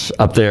Mans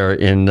up there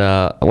in,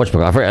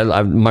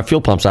 my fuel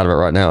pump's out of it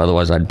right now,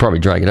 otherwise I'd probably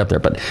drag it up there.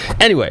 But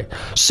anyway,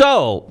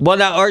 so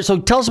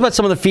tell us about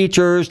some of the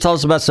features, tell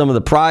us about some of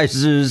the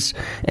prizes,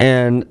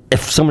 and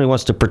if somebody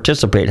wants to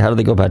participate, how do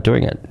they go about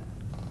doing it?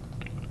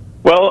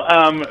 Well,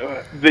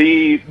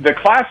 the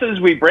classes,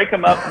 we break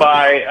them up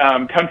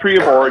by country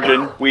of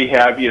origin. We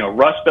have,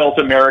 Rust Belt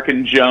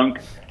American junk.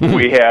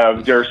 We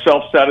have their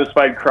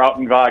self-satisfied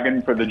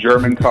Krautenwagen for the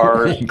German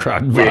cars.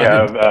 We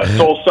have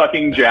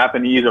soul-sucking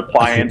Japanese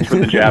appliance for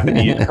the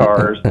Japanese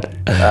cars.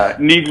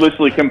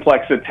 Needlessly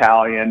complex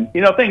Italian,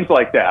 things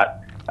like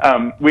that.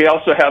 We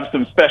also have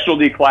some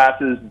specialty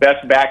classes,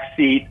 best back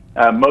seat,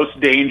 most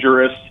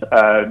dangerous,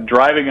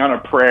 driving on a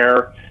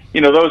prayer,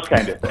 those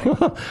kind of things.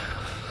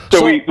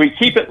 So we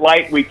keep it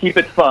light, we keep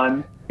it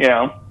fun,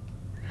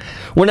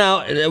 Well,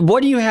 now,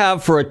 what do you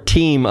have for a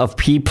team of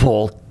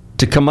people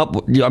to come up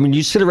with?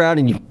 You sit around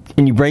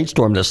and you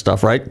brainstorm this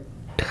stuff, right?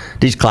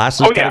 These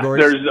classes,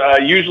 categories? There's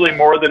usually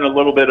more than a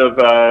little bit of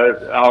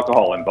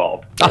alcohol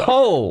involved. So.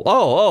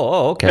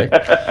 Oh, okay.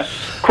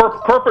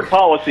 Corporate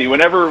policy.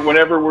 Whenever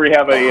we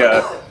have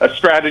a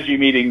strategy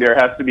meeting, there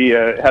has to be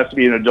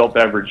an adult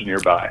beverage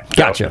nearby.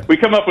 Gotcha. So we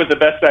come up with the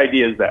best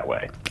ideas that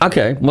way.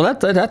 Okay. Well,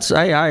 that's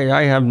I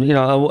have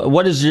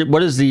what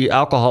is the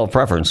alcohol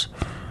preference?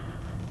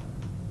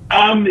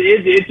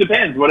 It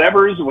depends.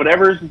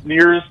 Whatever's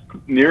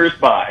nearest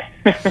by.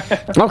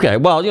 Okay.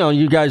 Well,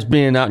 you guys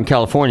being out in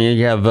California,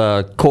 you have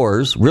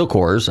Coors, real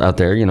Coors out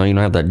there. You don't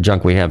have that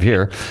junk we have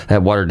here,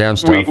 that watered down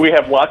stuff. We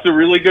have lots of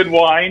really good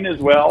wine as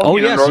well. Oh,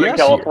 yes, Northern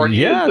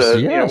California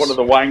is yes. one of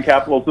the wine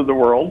capitals of the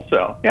world.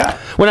 So yeah.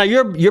 Well, now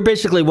you're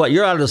basically what?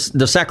 You're out of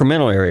the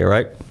Sacramento area,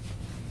 right?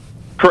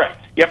 Correct.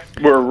 Yep.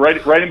 We're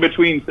right in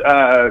between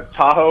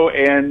Tahoe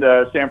and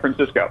San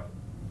Francisco.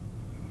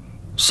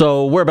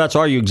 So whereabouts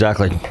are you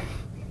exactly?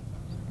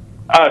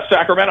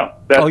 Sacramento.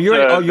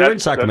 You're in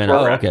Sacramento.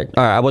 Oh, okay.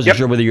 All right. I wasn't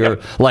sure whether you're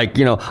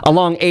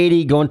along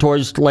 80 going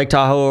towards Lake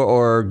Tahoe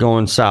or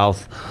going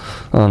south.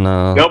 Oh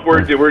no. Nope.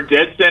 We're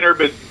dead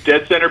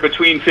center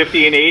between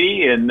 50 and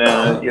 80, and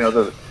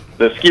the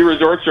ski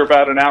resorts are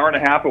about an hour and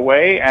a half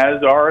away,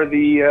 as are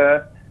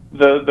the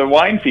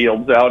wine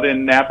fields out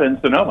in Napa and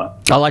Sonoma.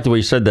 I like the way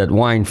you said that,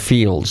 wine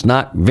fields,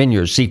 not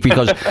vineyards. See,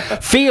 because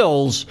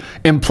fields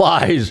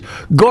implies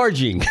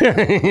gorging.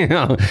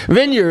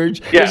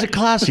 Vineyards is a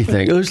classy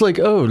thing. It was like,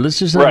 let's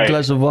just have a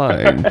glass of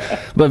wine.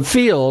 But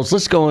fields,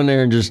 let's go in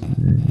there and just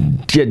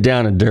get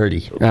down and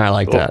dirty. I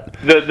like that.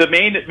 The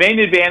main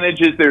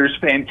advantage is there's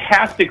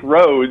fantastic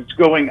roads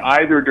going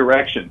either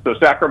direction. So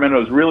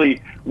Sacramento is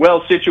really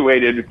well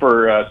situated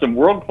for some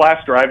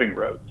world-class driving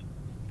roads.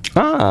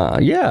 Ah,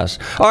 yes.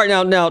 All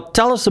right, now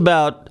tell us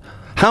about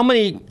how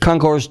many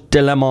Concours de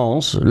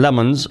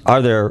Lemons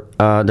are there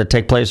that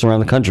take place around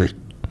the country?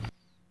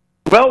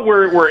 Well,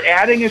 we're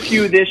adding a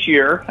few this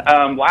year.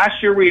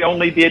 Last year we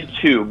only did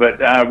 2,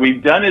 but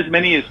we've done as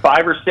many as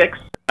 5 or 6.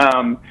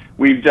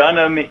 We've done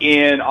them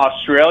in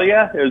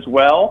Australia as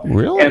well.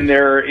 Really? And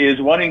there is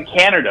one in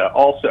Canada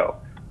also.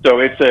 So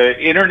it's an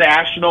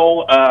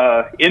international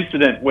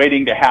incident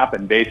waiting to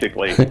happen,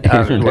 basically. Is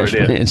what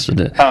it is.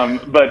 Incident.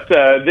 But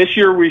this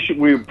year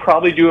we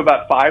probably do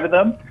about 5 of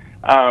them.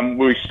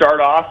 We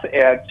start off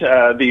at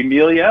the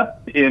Amelia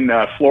in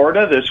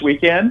Florida this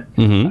weekend.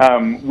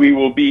 Mm-hmm. We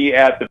will be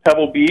at the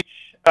Pebble Beach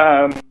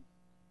Concours,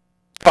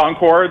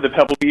 the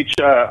Pebble Beach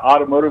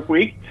Automotive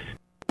Week.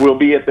 We'll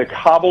be at the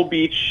Cobble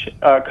Beach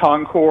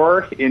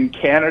Concours in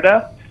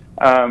Canada.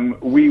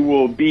 We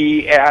will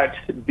be at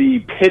the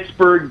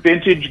Pittsburgh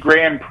Vintage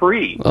Grand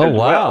Prix. Oh, as wow.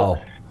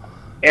 well.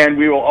 And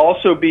we will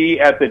also be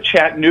at the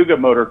Chattanooga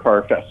Motor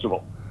Car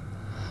Festival.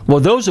 Well,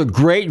 those are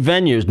great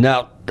venues.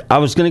 Now, I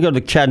was going to go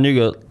to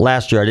Chattanooga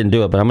last year. I didn't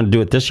do it, but I'm going to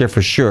do it this year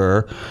for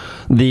sure.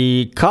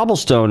 The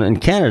Cobblestone in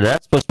Canada,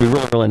 that's supposed to be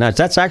really, really nice.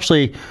 That's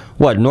actually,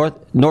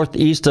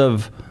 northwest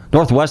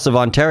of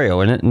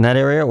Ontario, isn't it, in that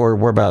area, or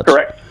whereabouts?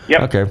 Correct.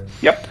 Yep. Okay.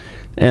 Yep.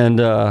 And,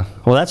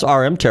 that's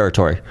RM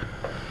territory,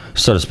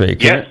 so to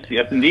speak. Yes,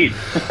 yes, indeed.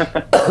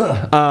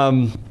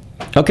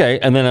 Okay,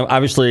 and then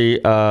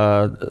obviously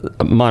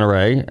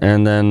Monterey,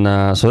 and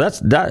then so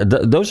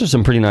those are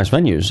some pretty nice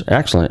venues.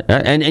 Excellent,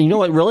 and you know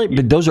what? Really,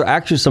 those are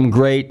actually some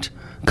great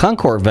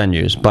Concours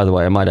venues, by the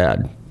way. I might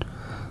add.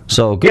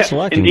 So good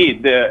selection.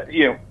 Indeed.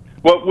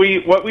 What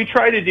we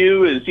try to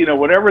do is,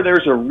 whenever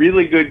there's a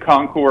really good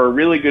concours, a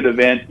really good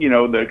event,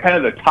 the kind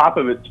of the top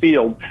of its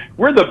field,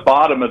 we're the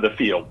bottom of the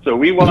field. So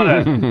we want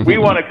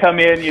to come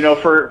in,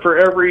 for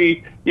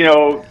every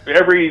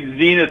every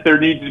zenith there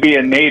needs to be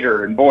a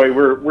nadir, and boy,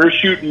 we're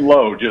shooting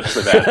low just for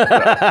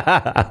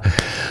that.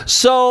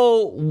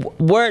 So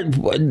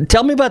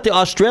tell me about the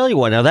Australia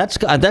one. Now that's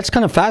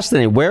kind of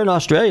fascinating. Where in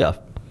Australia?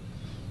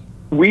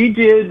 We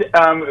did.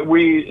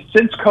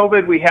 Since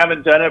COVID, we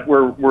haven't done it.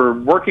 We're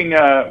working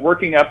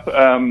up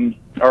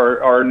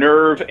our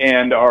nerve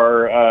and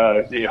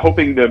our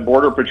hoping the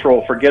Border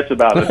Patrol forgets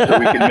about it so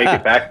we can make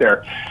it back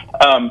there.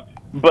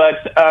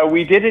 But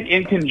we did it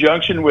in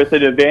conjunction with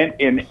an event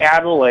in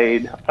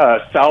Adelaide,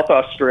 South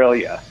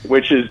Australia,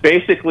 which is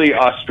basically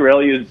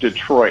Australia's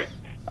Detroit.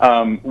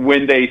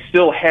 When they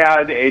still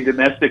had a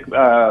domestic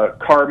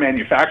car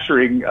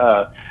manufacturing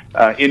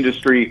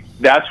industry,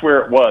 that's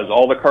where it was.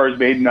 All the cars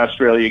made in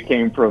Australia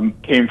came from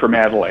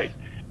Adelaide.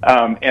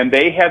 And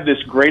they had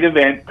this great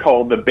event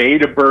called the Bay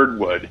to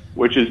Birdwood,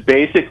 which is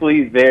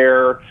basically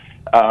their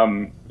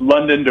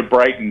London to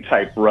Brighton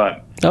type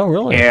run. Oh,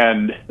 really?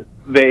 And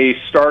they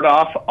start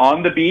off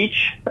on the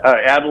beach.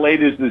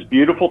 Adelaide is this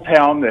beautiful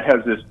town that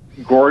has this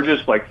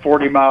gorgeous,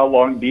 40-mile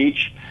long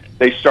beach.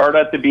 They start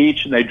at the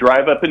beach and they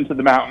drive up into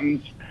the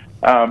mountains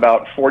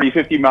about 40,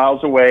 50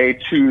 miles away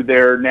to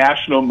their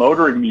National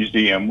Motoring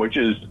Museum, which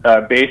is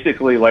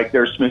basically like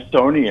their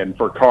Smithsonian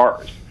for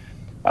cars.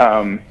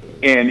 And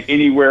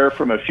anywhere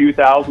from a few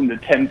thousand to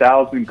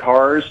 10,000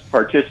 cars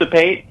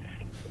participate,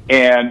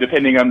 and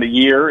depending on the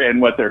year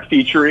and what they're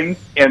featuring.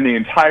 And the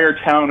entire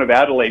town of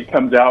Adelaide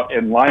comes out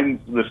and lines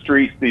the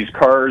streets. These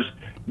cars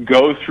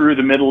go through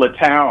the middle of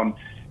town,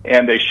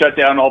 and they shut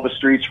down all the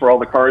streets for all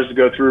the cars to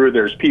go through.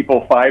 There's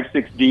people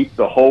 5-6 deep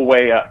the whole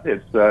way up.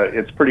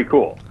 It's pretty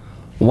cool.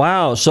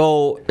 Wow.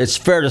 So it's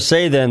fair to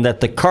say then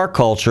that the car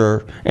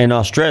culture in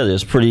Australia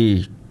is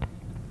pretty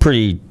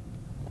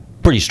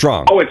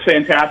strong. Oh, it's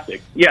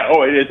fantastic. Yeah.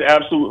 Oh, it is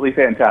absolutely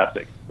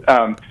fantastic.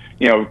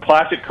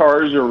 classic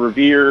cars are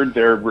revered.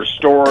 They're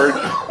restored.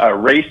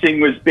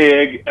 Racing was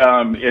big.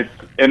 It's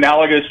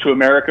analogous to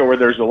America where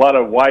there's a lot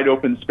of wide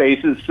open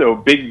spaces, so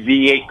big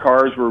V8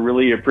 cars were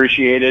really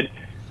appreciated,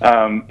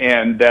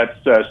 and that's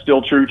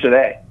still true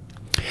today.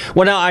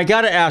 Well, now, I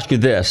got to ask you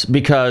this,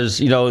 because,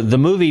 the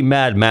movie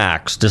Mad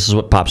Max, this is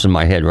what pops in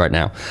my head right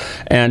now,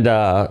 and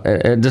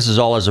this is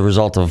all as a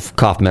result of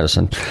cough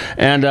medicine.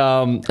 And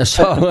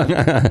so,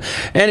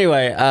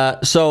 anyway,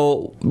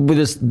 so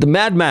with the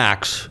Mad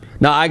Max,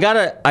 now I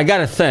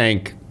gotta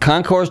think,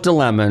 Concours de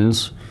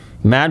Lemons,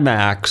 Mad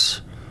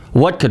Max,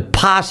 what could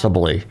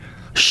possibly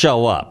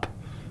show up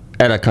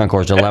at a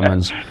Concours de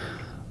Lemons?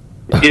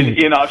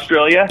 in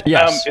Australia?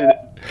 Yes.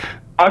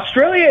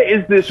 Australia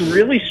is this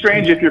really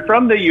strange, if you're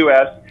from the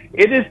U.S.,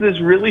 it is this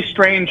really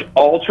strange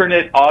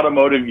alternate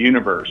automotive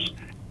universe,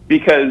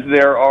 because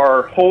there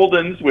are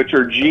Holdens, which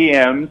are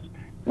GMs,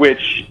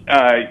 which,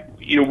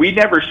 we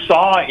never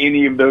saw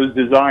any of those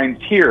designs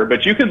here,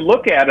 but you can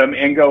look at them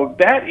and go,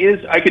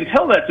 I can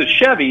tell that's a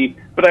Chevy,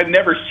 but I've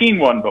never seen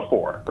one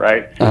before,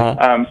 right?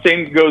 Uh-huh.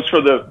 Same goes for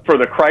the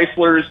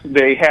Chryslers.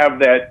 They have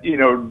that,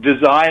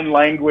 design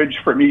language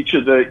from each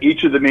of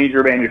the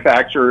major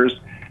manufacturers.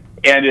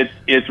 And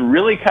it's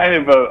really kind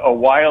of a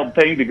wild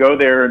thing to go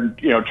there and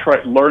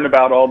learn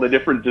about all the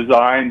different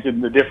designs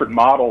and the different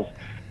models.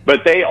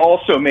 But they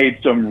also made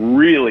some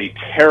really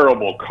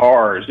terrible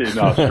cars in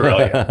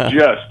Australia,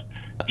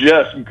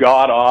 just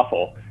god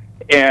awful.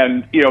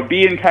 And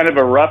being kind of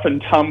a rough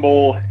and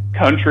tumble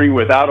country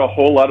without a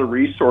whole lot of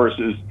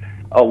resources,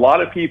 a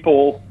lot of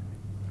people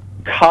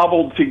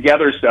cobbled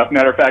together stuff.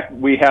 Matter of fact,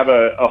 we have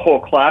a whole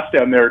class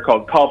down there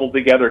called Cobbled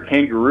Together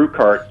Kangaroo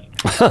Carts.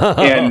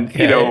 And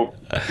Okay.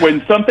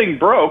 When something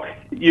broke,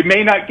 you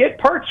may not get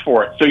parts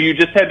for it, so you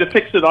just had to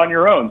fix it on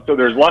your own. So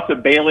there's lots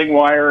of baling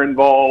wire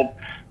involved,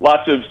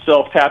 lots of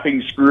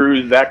self-tapping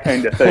screws, that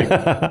kind of thing.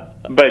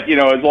 But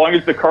as long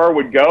as the car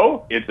would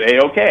go, it's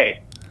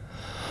A-okay.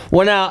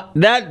 Well, now,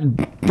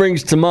 that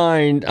brings to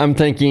mind, I'm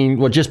thinking,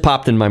 what just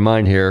popped in my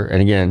mind here,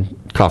 and again,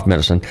 cough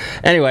medicine.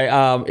 Anyway,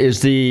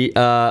 is the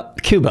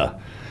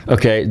Cuba.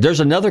 Okay,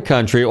 there's another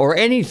country, or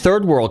any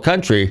third world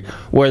country,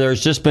 where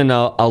there's just been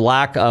a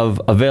lack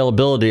of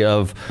availability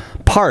of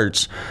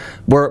parts,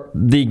 where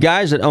the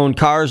guys that own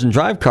cars and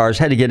drive cars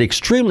had to get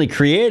extremely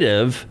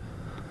creative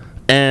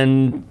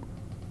and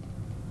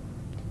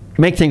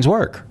make things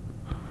work.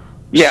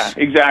 Yeah,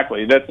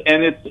 exactly.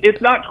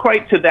 It's not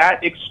quite to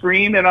that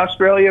extreme in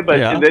Australia, but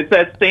it's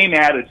that same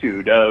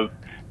attitude of,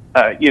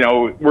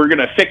 we're going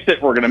to fix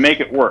it, we're going to make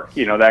it work,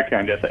 that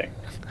kind of thing.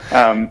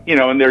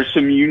 And there's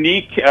some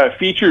unique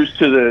features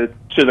to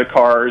the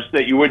cars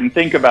that you wouldn't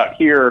think about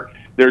here.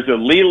 There's a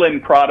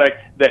Leland product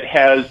that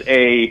has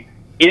a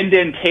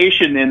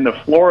indentation in the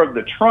floor of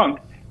the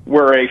trunk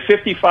where a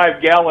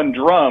 55-gallon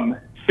drum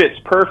fits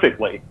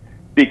perfectly.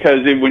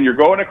 Because when you're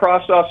going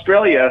across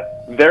Australia,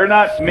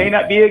 may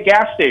not be a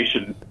gas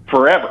station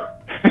forever.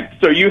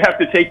 So you have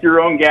to take your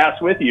own gas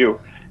with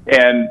you.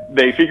 And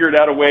they figured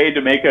out a way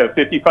to make a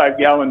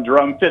 55-gallon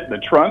drum fit in the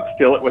trunk,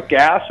 fill it with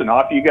gas, and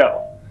off you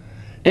go.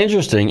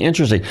 Interesting.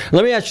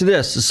 Let me ask you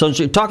this. So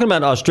talking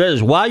about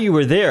Australia, while you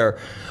were there,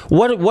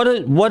 what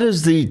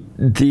is the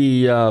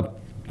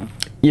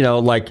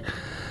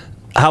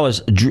how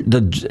is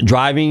the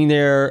driving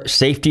there,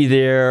 safety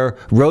there,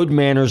 road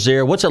manners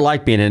there? What's it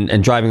like being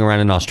and driving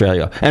around in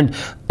Australia? And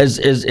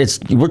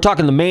we're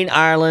talking the main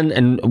island,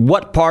 and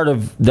what part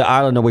of the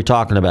island are we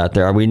talking about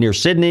there? Are we near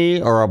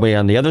Sydney, or are we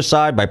on the other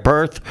side by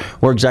Perth?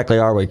 Where exactly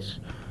are we?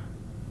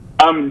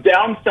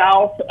 Down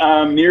south,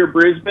 near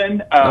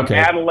Brisbane, Okay.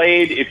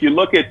 Adelaide. If you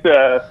look at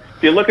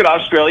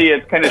Australia,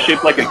 it's kind of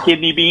shaped like a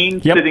kidney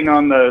bean sitting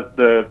on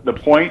the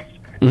points,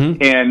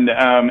 and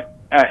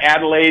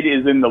Adelaide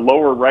is in the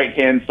lower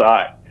right-hand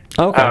side.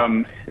 Okay.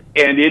 And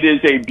it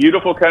is a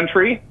beautiful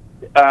country.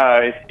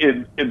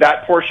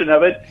 That portion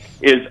of it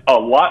is a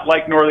lot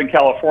like Northern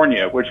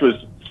California, which was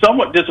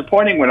somewhat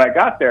disappointing when I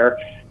got there,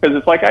 because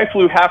it's like I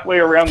flew halfway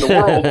around the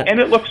world and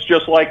it looks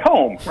just like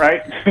home,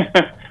 right?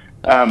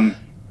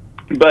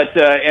 But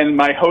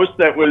my host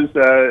that was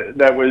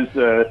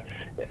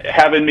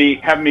having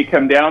me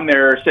come down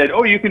there said,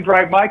 "Oh, you can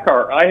drive my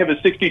car. I have a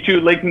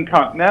 '62 Lincoln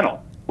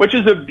Continental, which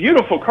is a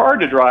beautiful car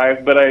to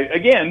drive, but I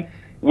again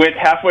went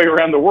halfway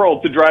around the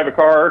world to drive a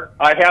car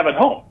I have at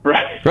home,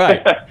 right?"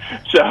 Right.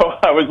 So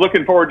I was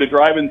looking forward to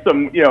driving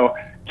some,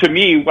 to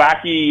me,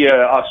 wacky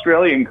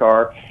Australian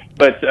car.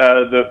 But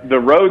the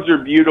roads are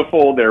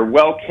beautiful. They're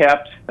well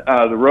kept.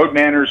 The road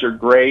manners are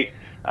great.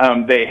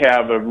 They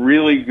have a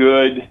really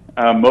good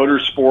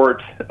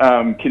motorsport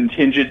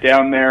contingent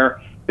down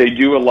there. They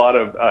do a lot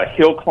of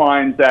hill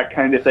climbs, that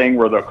kind of thing,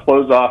 where they'll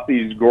close off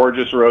these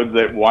gorgeous roads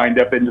that wind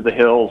up into the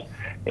hills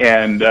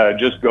and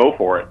just go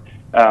for it.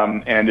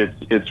 And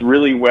it's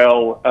really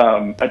well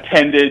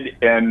attended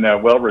and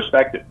well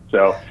respected.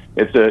 So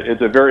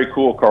it's a very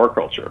cool car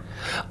culture.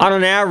 On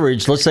an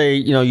average, let's say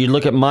you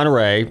look at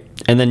Monterey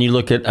and then you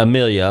look at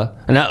Amelia.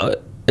 Now,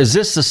 is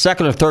this the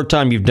second or third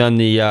time you've done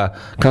the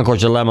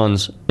Concours de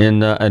Lemons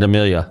at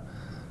Amelia?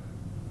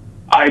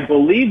 I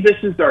believe this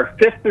is our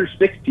 5th or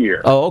 6th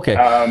year. Oh, okay.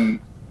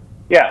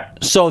 Yeah.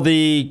 So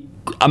the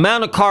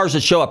amount of cars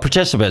that show up,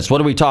 participants, what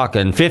are we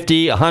talking?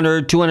 50,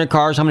 100, 200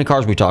 cars? How many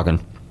cars are we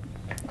talking?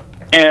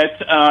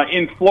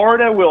 In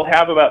Florida, we'll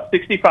have about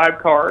 65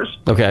 cars.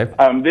 Okay.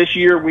 This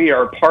year, we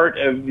are part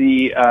of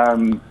the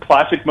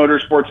Classic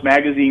Motorsports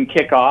Magazine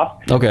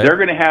kickoff. Okay. They're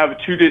going to have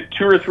 200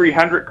 or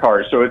 300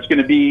 cars, so it's going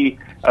to be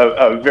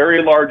a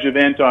very large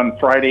event on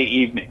Friday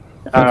evening.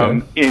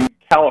 Okay. In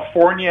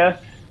California,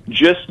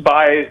 just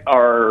by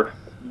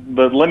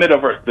the limit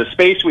of the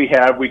space we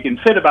have, we can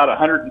fit about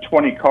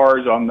 120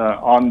 cars on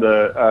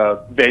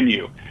the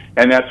venue,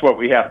 and that's what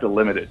we have to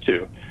limit it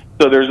to.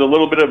 So there's a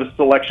little bit of a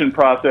selection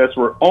process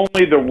where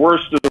only the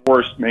worst of the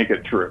worst make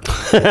it through.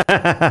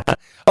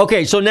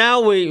 Okay, so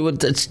now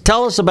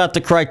tell us about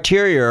the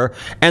criteria,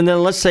 and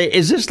then let's say,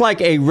 is this like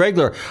a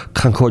regular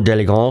Concours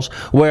d'Elegance,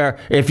 where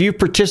if you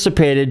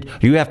participated,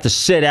 you have to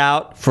sit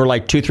out for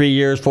like 2, 3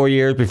 years, 4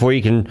 years before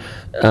you can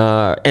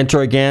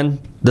enter again?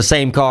 The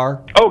same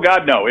car? Oh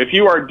God, no! If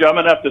you are dumb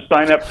enough to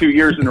sign up 2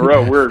 years in a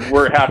row,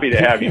 we're happy to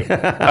have you.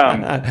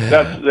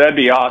 That'd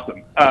be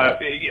awesome.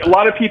 A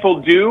lot of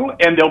people do,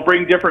 and they'll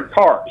bring different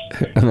cars.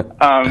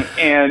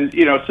 And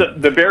so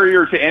the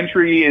barrier to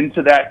entry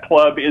into that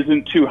club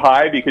isn't too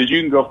high because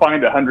you can go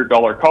find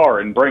 $100 car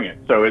and bring it.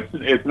 So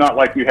it's not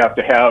like you have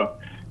to have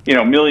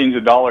millions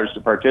of dollars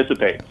to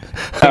participate.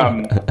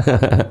 And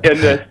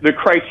the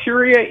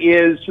criteria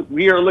is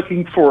we are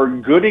looking for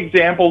good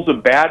examples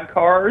of bad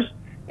cars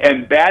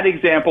and bad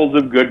examples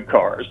of good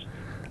cars.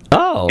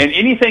 Oh. And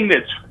anything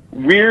that's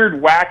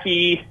weird,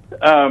 wacky,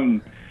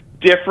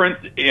 different,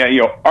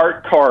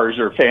 art cars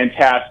are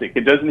fantastic.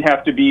 It doesn't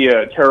have to be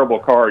a terrible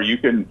car. You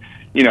can,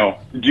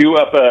 do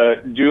up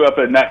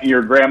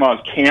your grandma's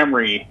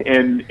Camry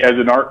as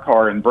an art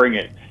car and bring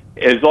it.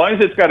 As long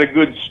as it's got a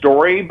good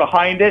story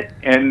behind it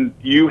and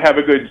you have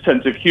a good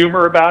sense of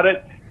humor about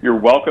it, you're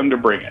welcome to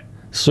bring it.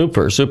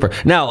 Super, super.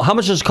 Now, how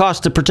much does it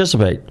cost to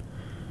participate?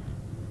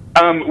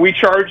 We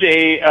charge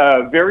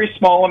a very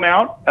small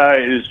amount.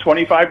 It is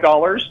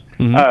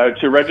 $25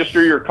 to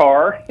register your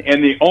car.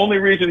 And the only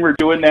reason we're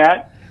doing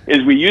that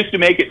is we used to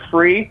make it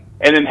free,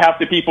 and then half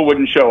the people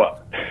wouldn't show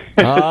up.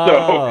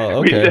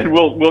 So we said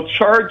we'll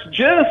charge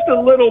just a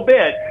little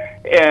bit,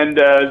 and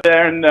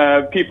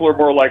then people are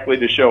more likely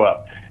to show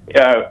up.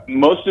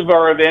 Most of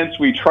our events,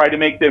 we try to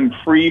make them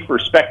free for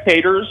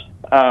spectators.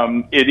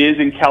 It is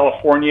in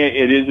California.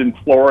 It is in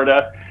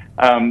Florida.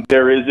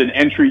 There is an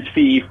entry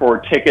fee for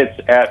tickets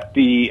at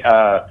the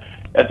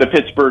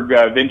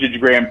Pittsburgh Vintage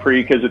Grand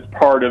Prix because it's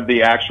part of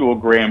the actual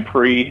Grand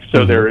Prix.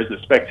 So there is a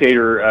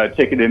spectator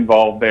ticket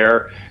involved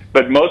there.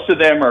 But most of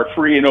them are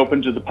free and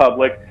open to the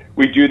public.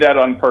 We do that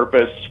on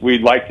purpose.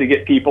 We'd like to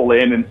get people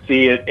in and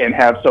see it and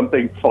have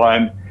something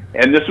fun.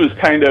 And this was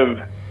kind of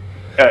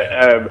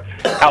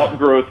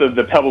outgrowth of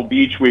the Pebble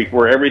Beach week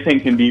where everything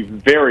can be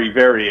very,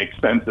 very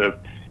expensive.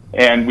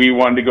 And we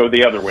wanted to go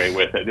the other way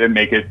with it and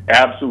make it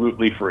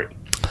absolutely free.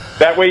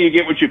 That way you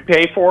get what you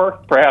pay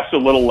for, perhaps a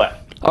little less.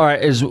 All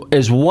right. Is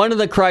one of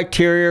the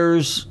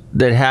criterias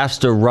that has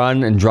to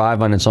run and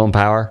drive on its own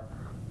power?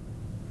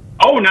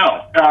 Oh,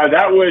 no.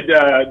 That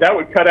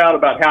would cut out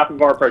about half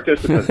of our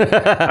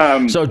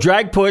participants. So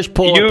drag, push,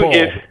 pull, or pull.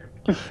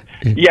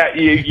 Yeah,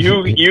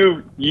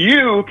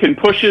 you can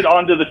push it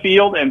onto the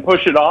field and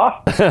push it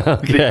off.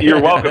 Okay.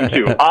 You're welcome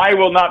to. I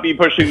will not be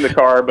pushing the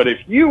car, but if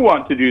you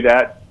want to do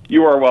that,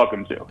 you are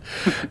welcome to.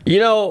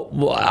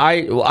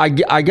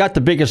 I got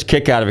the biggest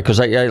kick out of it because,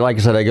 like I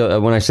said, I go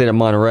when I stayed at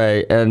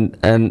Monterey, and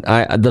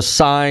the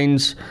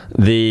signs,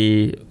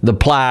 the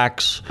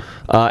plaques,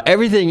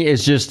 everything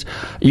is just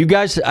you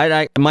guys.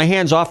 My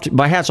hat's off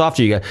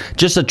to you guys.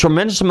 Just a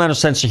tremendous amount of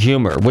sense of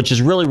humor, which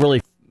is really,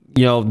 really.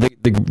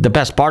 The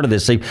best part of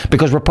this thing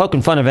because we're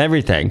poking fun of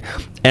everything,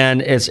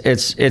 and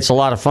it's a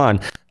lot of fun.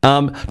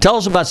 Tell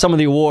us about some of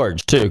the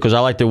awards too, because I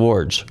like the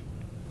awards.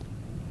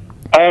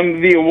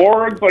 The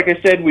awards, like I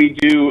said, we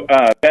do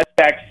best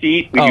back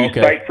seat. We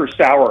do Sight for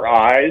Sour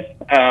Eyes.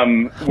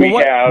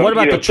 What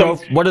about the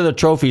trophy? What are the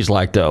trophies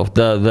like though?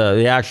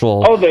 The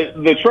actual. Oh,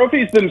 the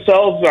trophies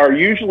themselves are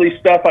usually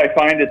stuff I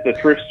find at the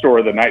thrift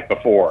store the night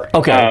before.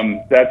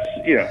 Okay. That's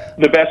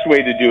the best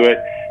way to do it.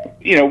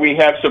 We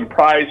have some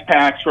prize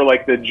packs for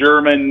like the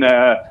German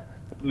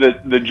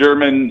the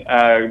German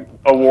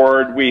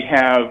award. We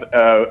have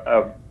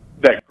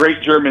that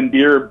great German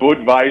beer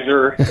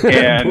Budweiser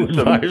and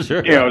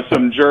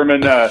some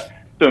German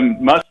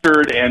some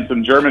mustard and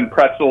some German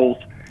pretzels.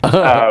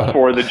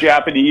 For the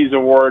Japanese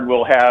award,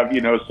 we'll have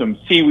some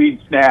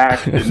seaweed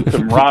snacks and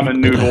some ramen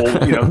noodles,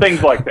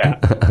 things like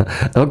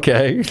that.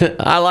 Okay,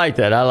 I like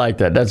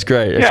that. That's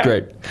great. That's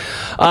great.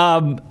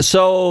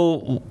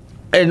 So,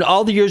 in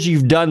all the years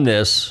you've done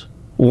this,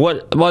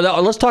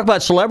 let's talk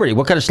about celebrity.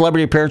 What kind of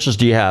celebrity appearances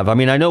do you have? I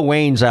mean, I know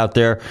Wayne's out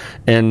there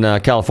in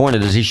California.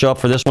 Does he show up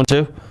for this one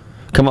too?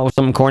 Come up with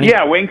something corny?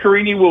 Yeah, Wayne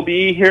Carini will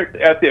be here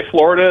at the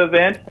Florida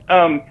event.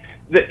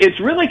 It's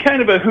really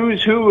kind of a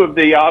who's who of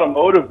the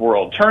automotive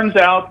world. Turns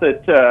out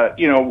that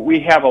we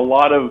have a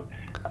lot of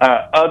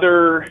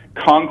Other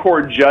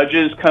Concours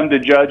judges come to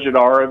judge at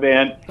our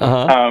event.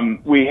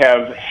 We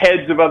have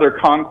heads of other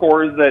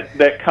Concours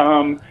that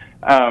come.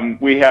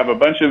 We have a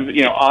bunch of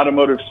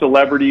automotive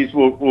celebrities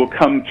will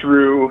come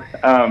through.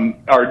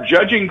 Our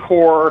judging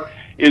corps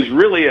is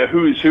really a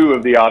who's who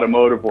of the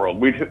automotive world.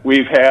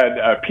 We've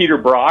had Peter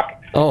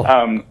Brock,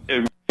 a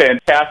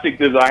fantastic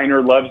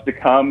designer, loves to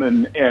come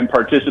and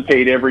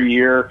participate every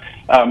year.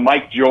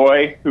 Mike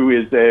Joy, who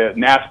is a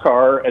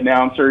NASCAR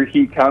announcer,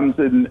 he comes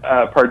and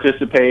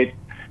participates.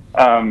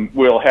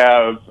 We'll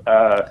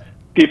have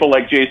people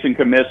like Jason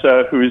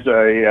Camissa, who's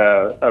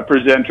a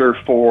presenter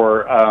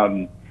for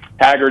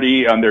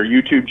Haggerty on their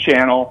YouTube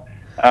channel.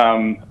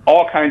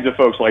 All kinds of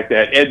folks like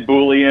that. Ed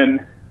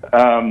Bullion.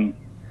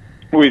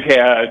 We've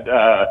had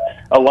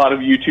a lot of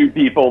YouTube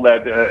people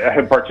that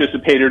have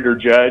participated or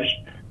judged.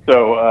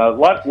 So a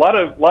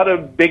lot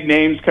of big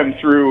names come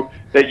through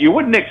that you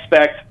wouldn't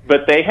expect,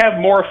 but they have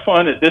more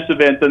fun at this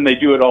event than they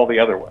do at all the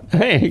other ones.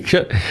 Hey,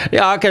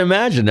 yeah, I can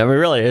imagine. I mean,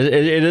 really,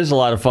 it is a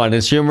lot of fun.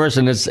 It's humorous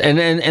and it's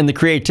and the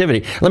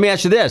creativity. Let me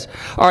ask you this.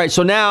 All right,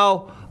 so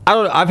now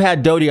I've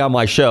had Doty on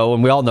my show,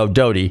 and we all know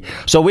Doty.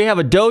 So we have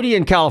a Doty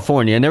in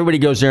California, and everybody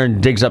goes there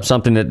and digs up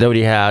something that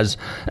Doty has,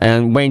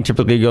 and Wayne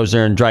typically goes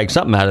there and drags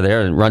something out of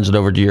there and runs it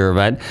over to your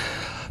event.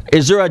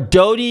 Is there a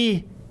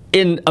Doty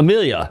in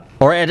Amelia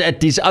or at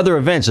these other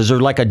events? Is there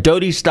like a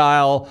Doty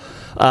style?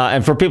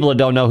 And for people that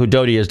don't know who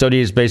Doty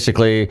is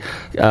basically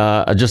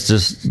just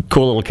this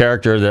cool little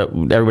character that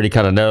everybody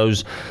kind of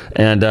knows.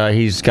 And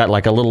he's got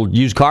like a little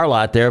used car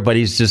lot there, but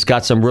he's just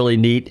got some really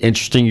neat,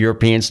 interesting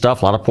European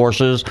stuff. A lot of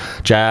Porsches,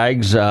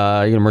 Jags,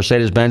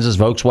 Mercedes-Benzes,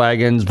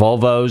 Volkswagens,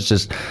 Volvos,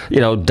 just,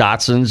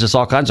 Datsuns, just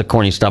all kinds of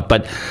corny stuff.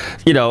 But,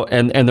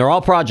 and they're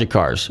all project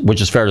cars, which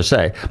is fair to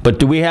say. But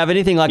do we have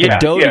anything like a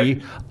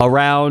Doty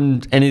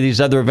around any of these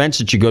other events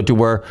that you go to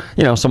where,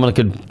 someone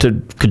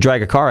could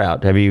drag a car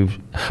out? Have you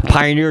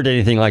pioneered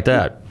anything like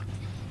that?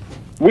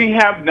 We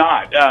have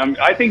not.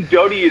 I think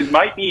Doty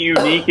might be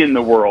unique in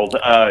the world.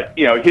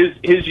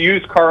 His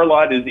used car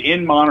lot is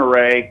in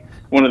Monterey,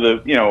 one of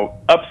the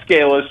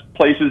upscalest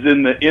places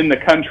in the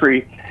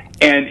country,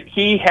 and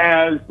he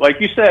has, like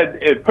you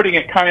said, putting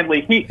it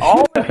kindly,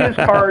 all of his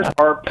cars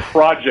are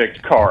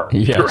project cars,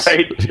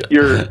 right?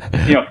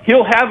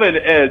 He'll have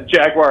a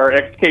Jaguar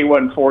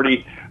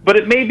XK140, but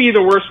it may be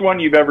the worst one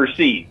you've ever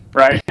seen,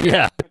 right?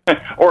 Yeah.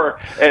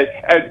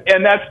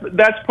 And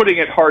that's putting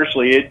it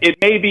harshly.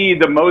 It may be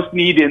the most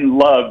need in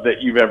love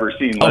that you've ever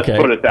seen. Let's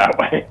put it that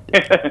way.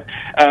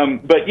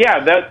 But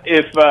yeah,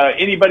 if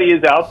anybody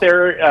is out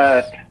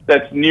there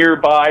that's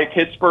nearby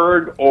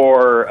Pittsburgh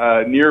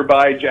or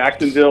nearby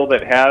Jacksonville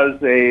that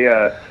has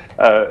a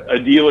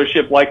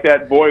dealership like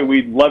that, boy,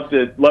 we'd love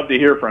to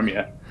hear from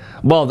you.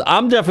 Well,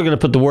 I'm definitely going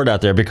to put the word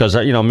out there because,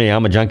 me,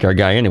 I'm a junkyard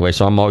guy anyway,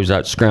 so I'm always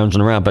out scrounging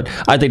around. But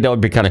I think that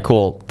would be kind of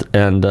cool,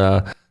 and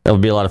that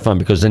would be a lot of fun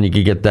because then you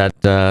could get that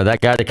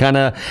guy to kind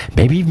of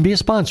maybe even be a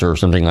sponsor or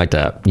something like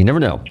that. You never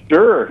know.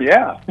 Sure,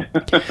 yeah.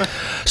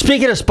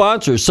 Speaking of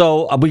sponsors,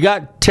 so we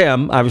got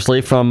Tim,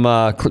 obviously, from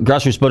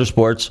Grassroots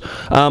Motorsports.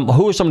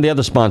 Who are some of the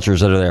other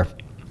sponsors that are there?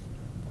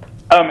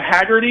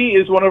 Haggerty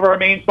is one of our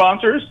main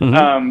sponsors.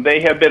 Mm-hmm. They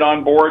have been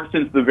on board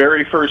since the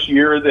very first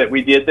year that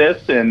we did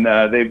this, and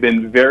they've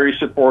been very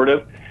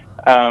supportive.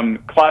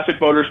 Classic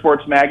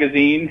Motorsports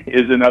Magazine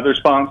is another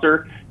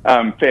sponsor.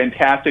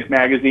 Fantastic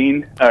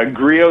magazine.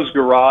 Griot's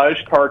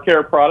Garage Car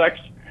Care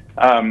Products.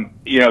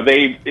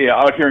 They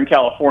out here in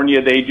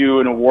California, they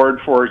do an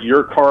award for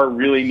your car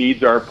really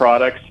needs our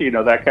products.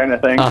 That kind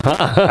of thing.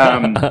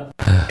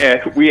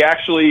 We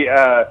actually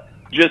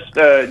just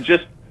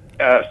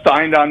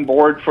signed on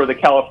board for the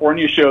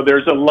California show.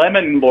 There's a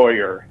lemon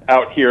lawyer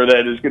out here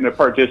that is going to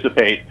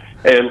participate,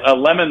 a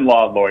lemon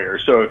law lawyer.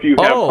 So if you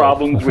have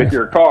problems with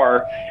your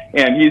car,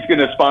 and he's going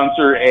to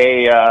sponsor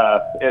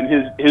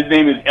and his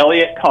name is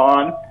Elliot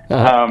Kahn.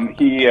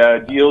 He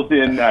deals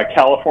in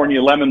California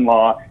lemon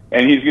law,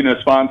 and he's going to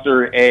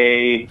sponsor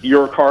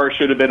your car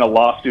should have been a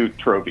lawsuit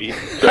trophy.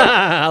 So,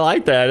 I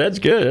like that. That's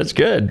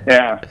good.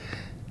 Yeah.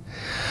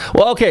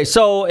 Well, okay,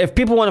 so if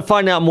people want to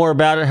find out more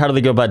about it, how do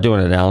they go about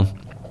doing it, Alan?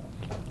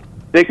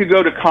 They could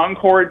go to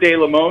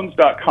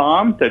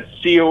ConcourDesLemons.com. That's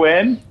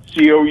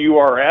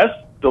CONCOURS,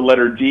 the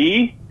letter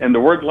D, and the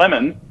word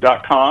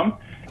lemon.com.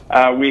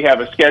 We have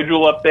a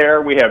schedule up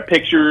there. We have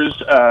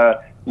pictures,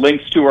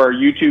 links to our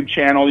YouTube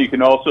channel. You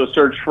can also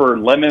search for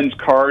Lemons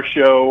Car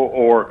Show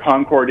or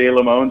Concours des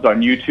Lemons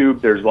on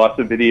YouTube. There's lots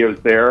of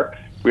videos there.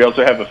 We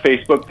also have a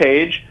Facebook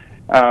page.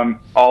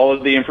 All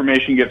of the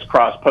information gets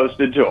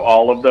cross-posted to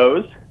all of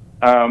those.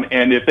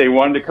 And if they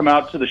wanted to come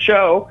out to the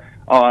show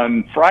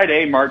on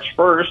Friday, March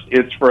 1st,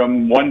 it's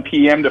from 1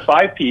 p.m. to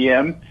 5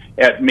 p.m.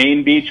 at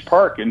Main Beach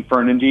Park in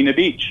Fernandina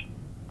Beach.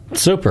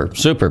 Super.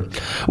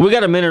 We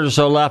got a minute or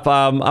so left.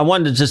 I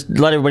wanted to just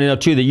let everybody know,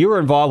 too, that you were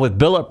involved with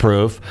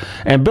Billetproof,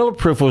 and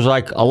Billetproof was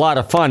like a lot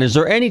of fun. Is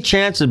there any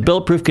chance that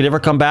Billetproof could ever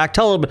come back?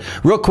 Tell a little bit,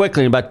 real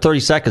quickly, in about 30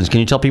 seconds. Can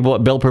you tell people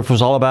what Billetproof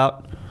was all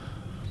about?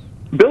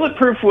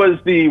 Billetproof was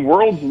the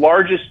world's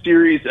largest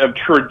series of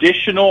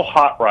traditional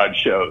hot rod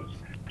shows.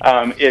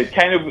 It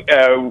kind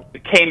of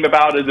came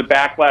about as a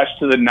backlash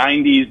to the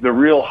 90s, the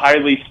real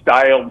highly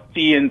styled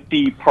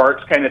CNC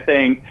parts kind of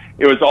thing.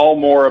 It was all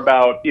more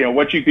about,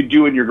 what you could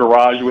do in your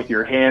garage with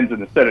your hands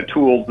and a set of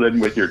tools than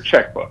with your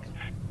checkbook.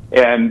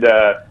 And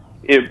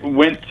it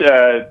went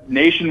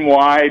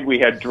nationwide. We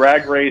had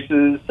drag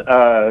races.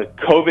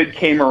 COVID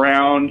came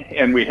around,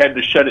 and we had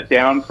to shut it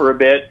down for a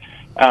bit.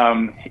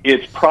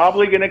 It's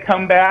probably going to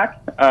come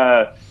back.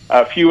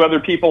 A few other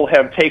people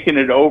have taken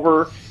it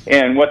over,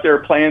 and what their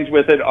plans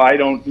with it, I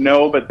don't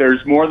know, but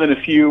there's more than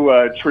a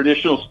few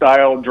traditional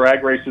style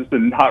drag races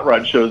and hot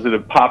rod shows that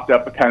have popped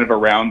up kind of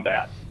around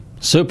that.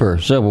 Super.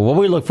 Well,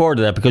 we look forward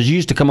to that because you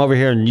used to come over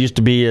here and used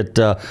to be at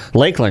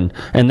Lakeland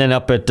and then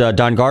up at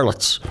Don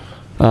Garlett's.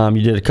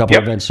 You did a couple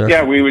events there.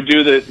 Yeah, we would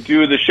do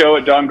the show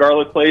at Don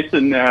Garlett's place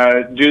and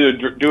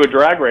do a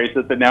drag race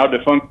at the now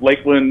defunct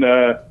Lakeland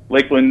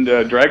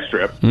drag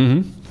strip.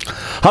 Mm-hmm.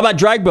 How about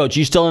drag boats?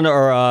 You still in,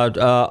 or well, I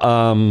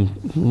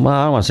don't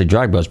want to say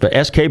drag boats, but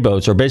SK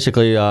boats are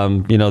basically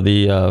like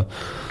the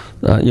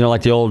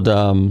old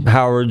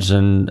Howards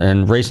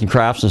and Racing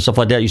Crafts and stuff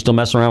like that. You still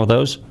messing around with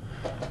those?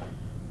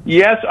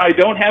 Yes, I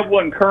don't have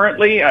one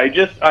currently. I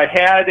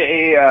had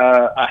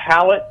a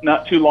Hallett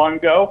not too long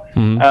ago.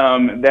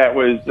 Mm-hmm. That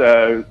was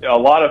a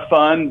lot of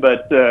fun,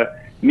 but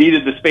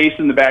needed the space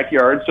in the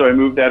backyard, so I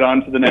moved that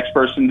on to the next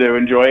person to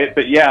enjoy it.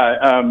 But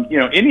yeah,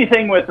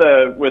 anything with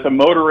a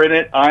motor in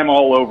it, I'm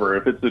all over.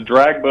 If it's a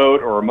drag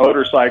boat or a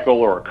motorcycle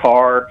or a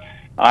car,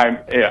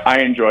 I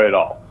enjoy it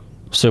all.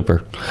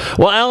 Super.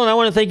 Well, Alan, I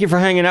want to thank you for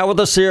hanging out with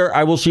us here.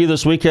 I will see you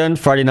this weekend,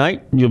 Friday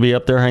night. You'll be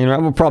up there hanging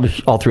out. We'll probably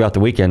all throughout the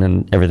weekend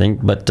and everything.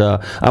 But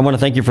I want to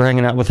thank you for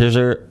hanging out with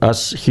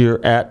us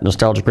here at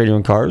Nostalgic Radio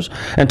and Cars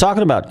and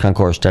talking about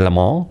Concours de Le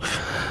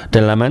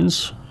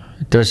Mans.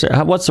 What's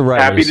the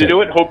right way to say? Happy to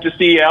do it. Hope to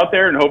see you out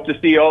there, and hope to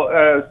see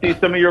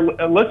some of your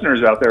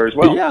listeners out there as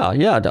well.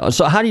 Yeah.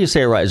 So how do you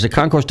say it right? Is it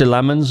Concours de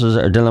Le Mans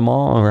or de Le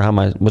Mans, or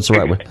what's the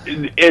right way?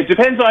 It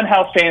depends on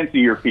how fancy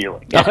you're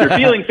feeling. If you're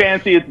feeling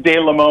fancy, it's de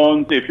Le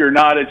Mans. If you're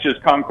not, it's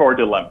just Concours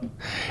de Le Mans.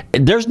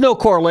 There's no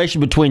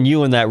correlation between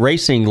you and that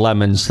racing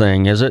lemons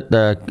thing, is it?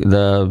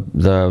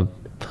 The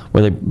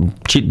where they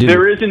cheat?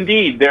 There is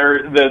indeed.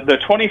 The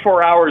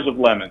 24 Hours of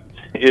Lemons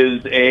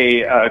is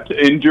a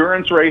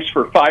endurance race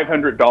for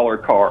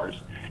 $500 cars,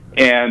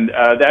 and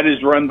that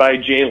is run by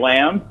Jay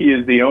Lamb. He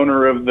is the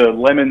owner of the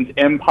Lemons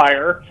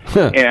Empire,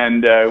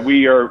 and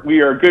we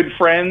are good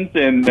friends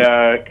and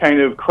kind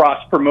of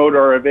cross promote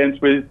our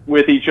events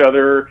with each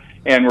other,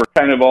 and we're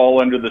kind of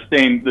all under the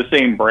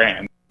same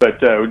brand, but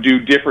do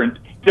different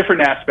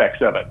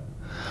aspects of it.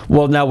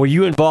 Well, now, were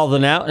you involved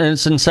in that in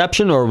its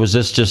inception, or was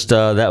this just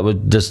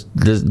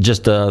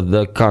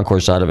the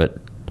concourse side of it?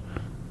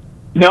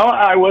 No,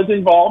 I was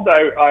involved.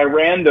 I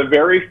ran the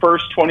very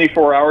first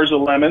 24 Hours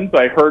of Lemons.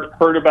 I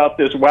heard about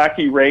this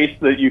wacky race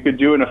that you could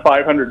do in a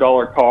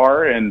 $500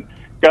 car, and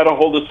got a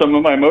hold of some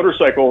of my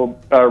motorcycle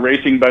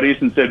racing buddies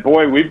and said,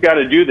 "Boy, we've got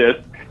to do this.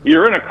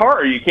 You're in a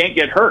car, you can't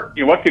get hurt.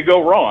 What could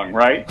go wrong,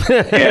 right?"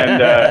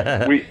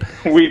 And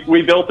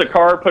we built a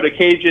car, put a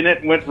cage in it,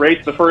 and went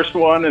race the first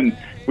one, and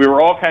we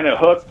were all kind of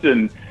hooked.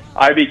 And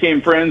I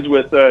became friends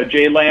with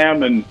Jay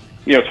Lamb, and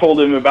told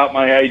him about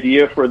my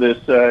idea for this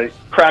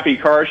crappy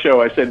car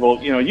show. I said,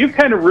 "Well, you've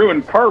kind of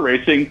ruined car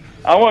racing.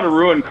 I want to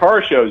ruin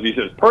car shows." He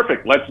says,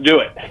 "Perfect, let's do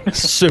it."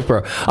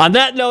 Super. On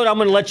that note, I'm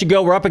going to let you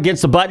go. We're up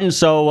against the button.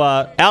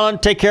 So, Alan,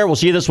 take care. We'll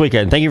see you this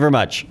weekend. Thank you very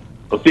much.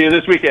 We'll see you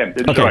this weekend.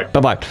 Enjoy. Okay,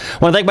 bye-bye. I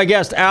want to thank my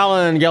guest,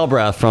 Alan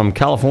Gelbrath from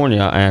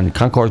California and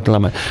Concours de Le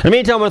Mans. In the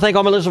meantime, I want to thank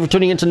all my listeners for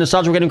tuning into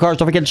Nostalgic Radio and Cars.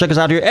 Don't forget to check us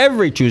out here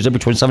every Tuesday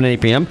between 7 and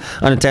 8 p.m.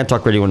 on the Tan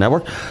Talk Radio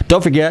Network.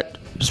 Don't forget,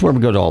 this is where we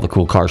go to all the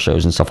cool car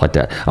shows and stuff like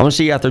that. I want to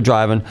see you out there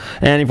driving.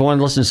 And if you want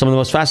to listen to some of the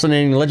most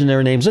fascinating,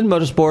 legendary names in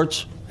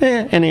motorsports,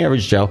 and the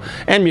average Joe,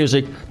 and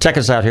music, check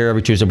us out here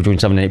every Tuesday between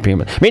 7 and 8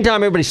 p.m.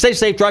 Meantime, everybody, stay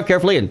safe, drive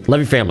carefully, and love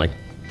your family.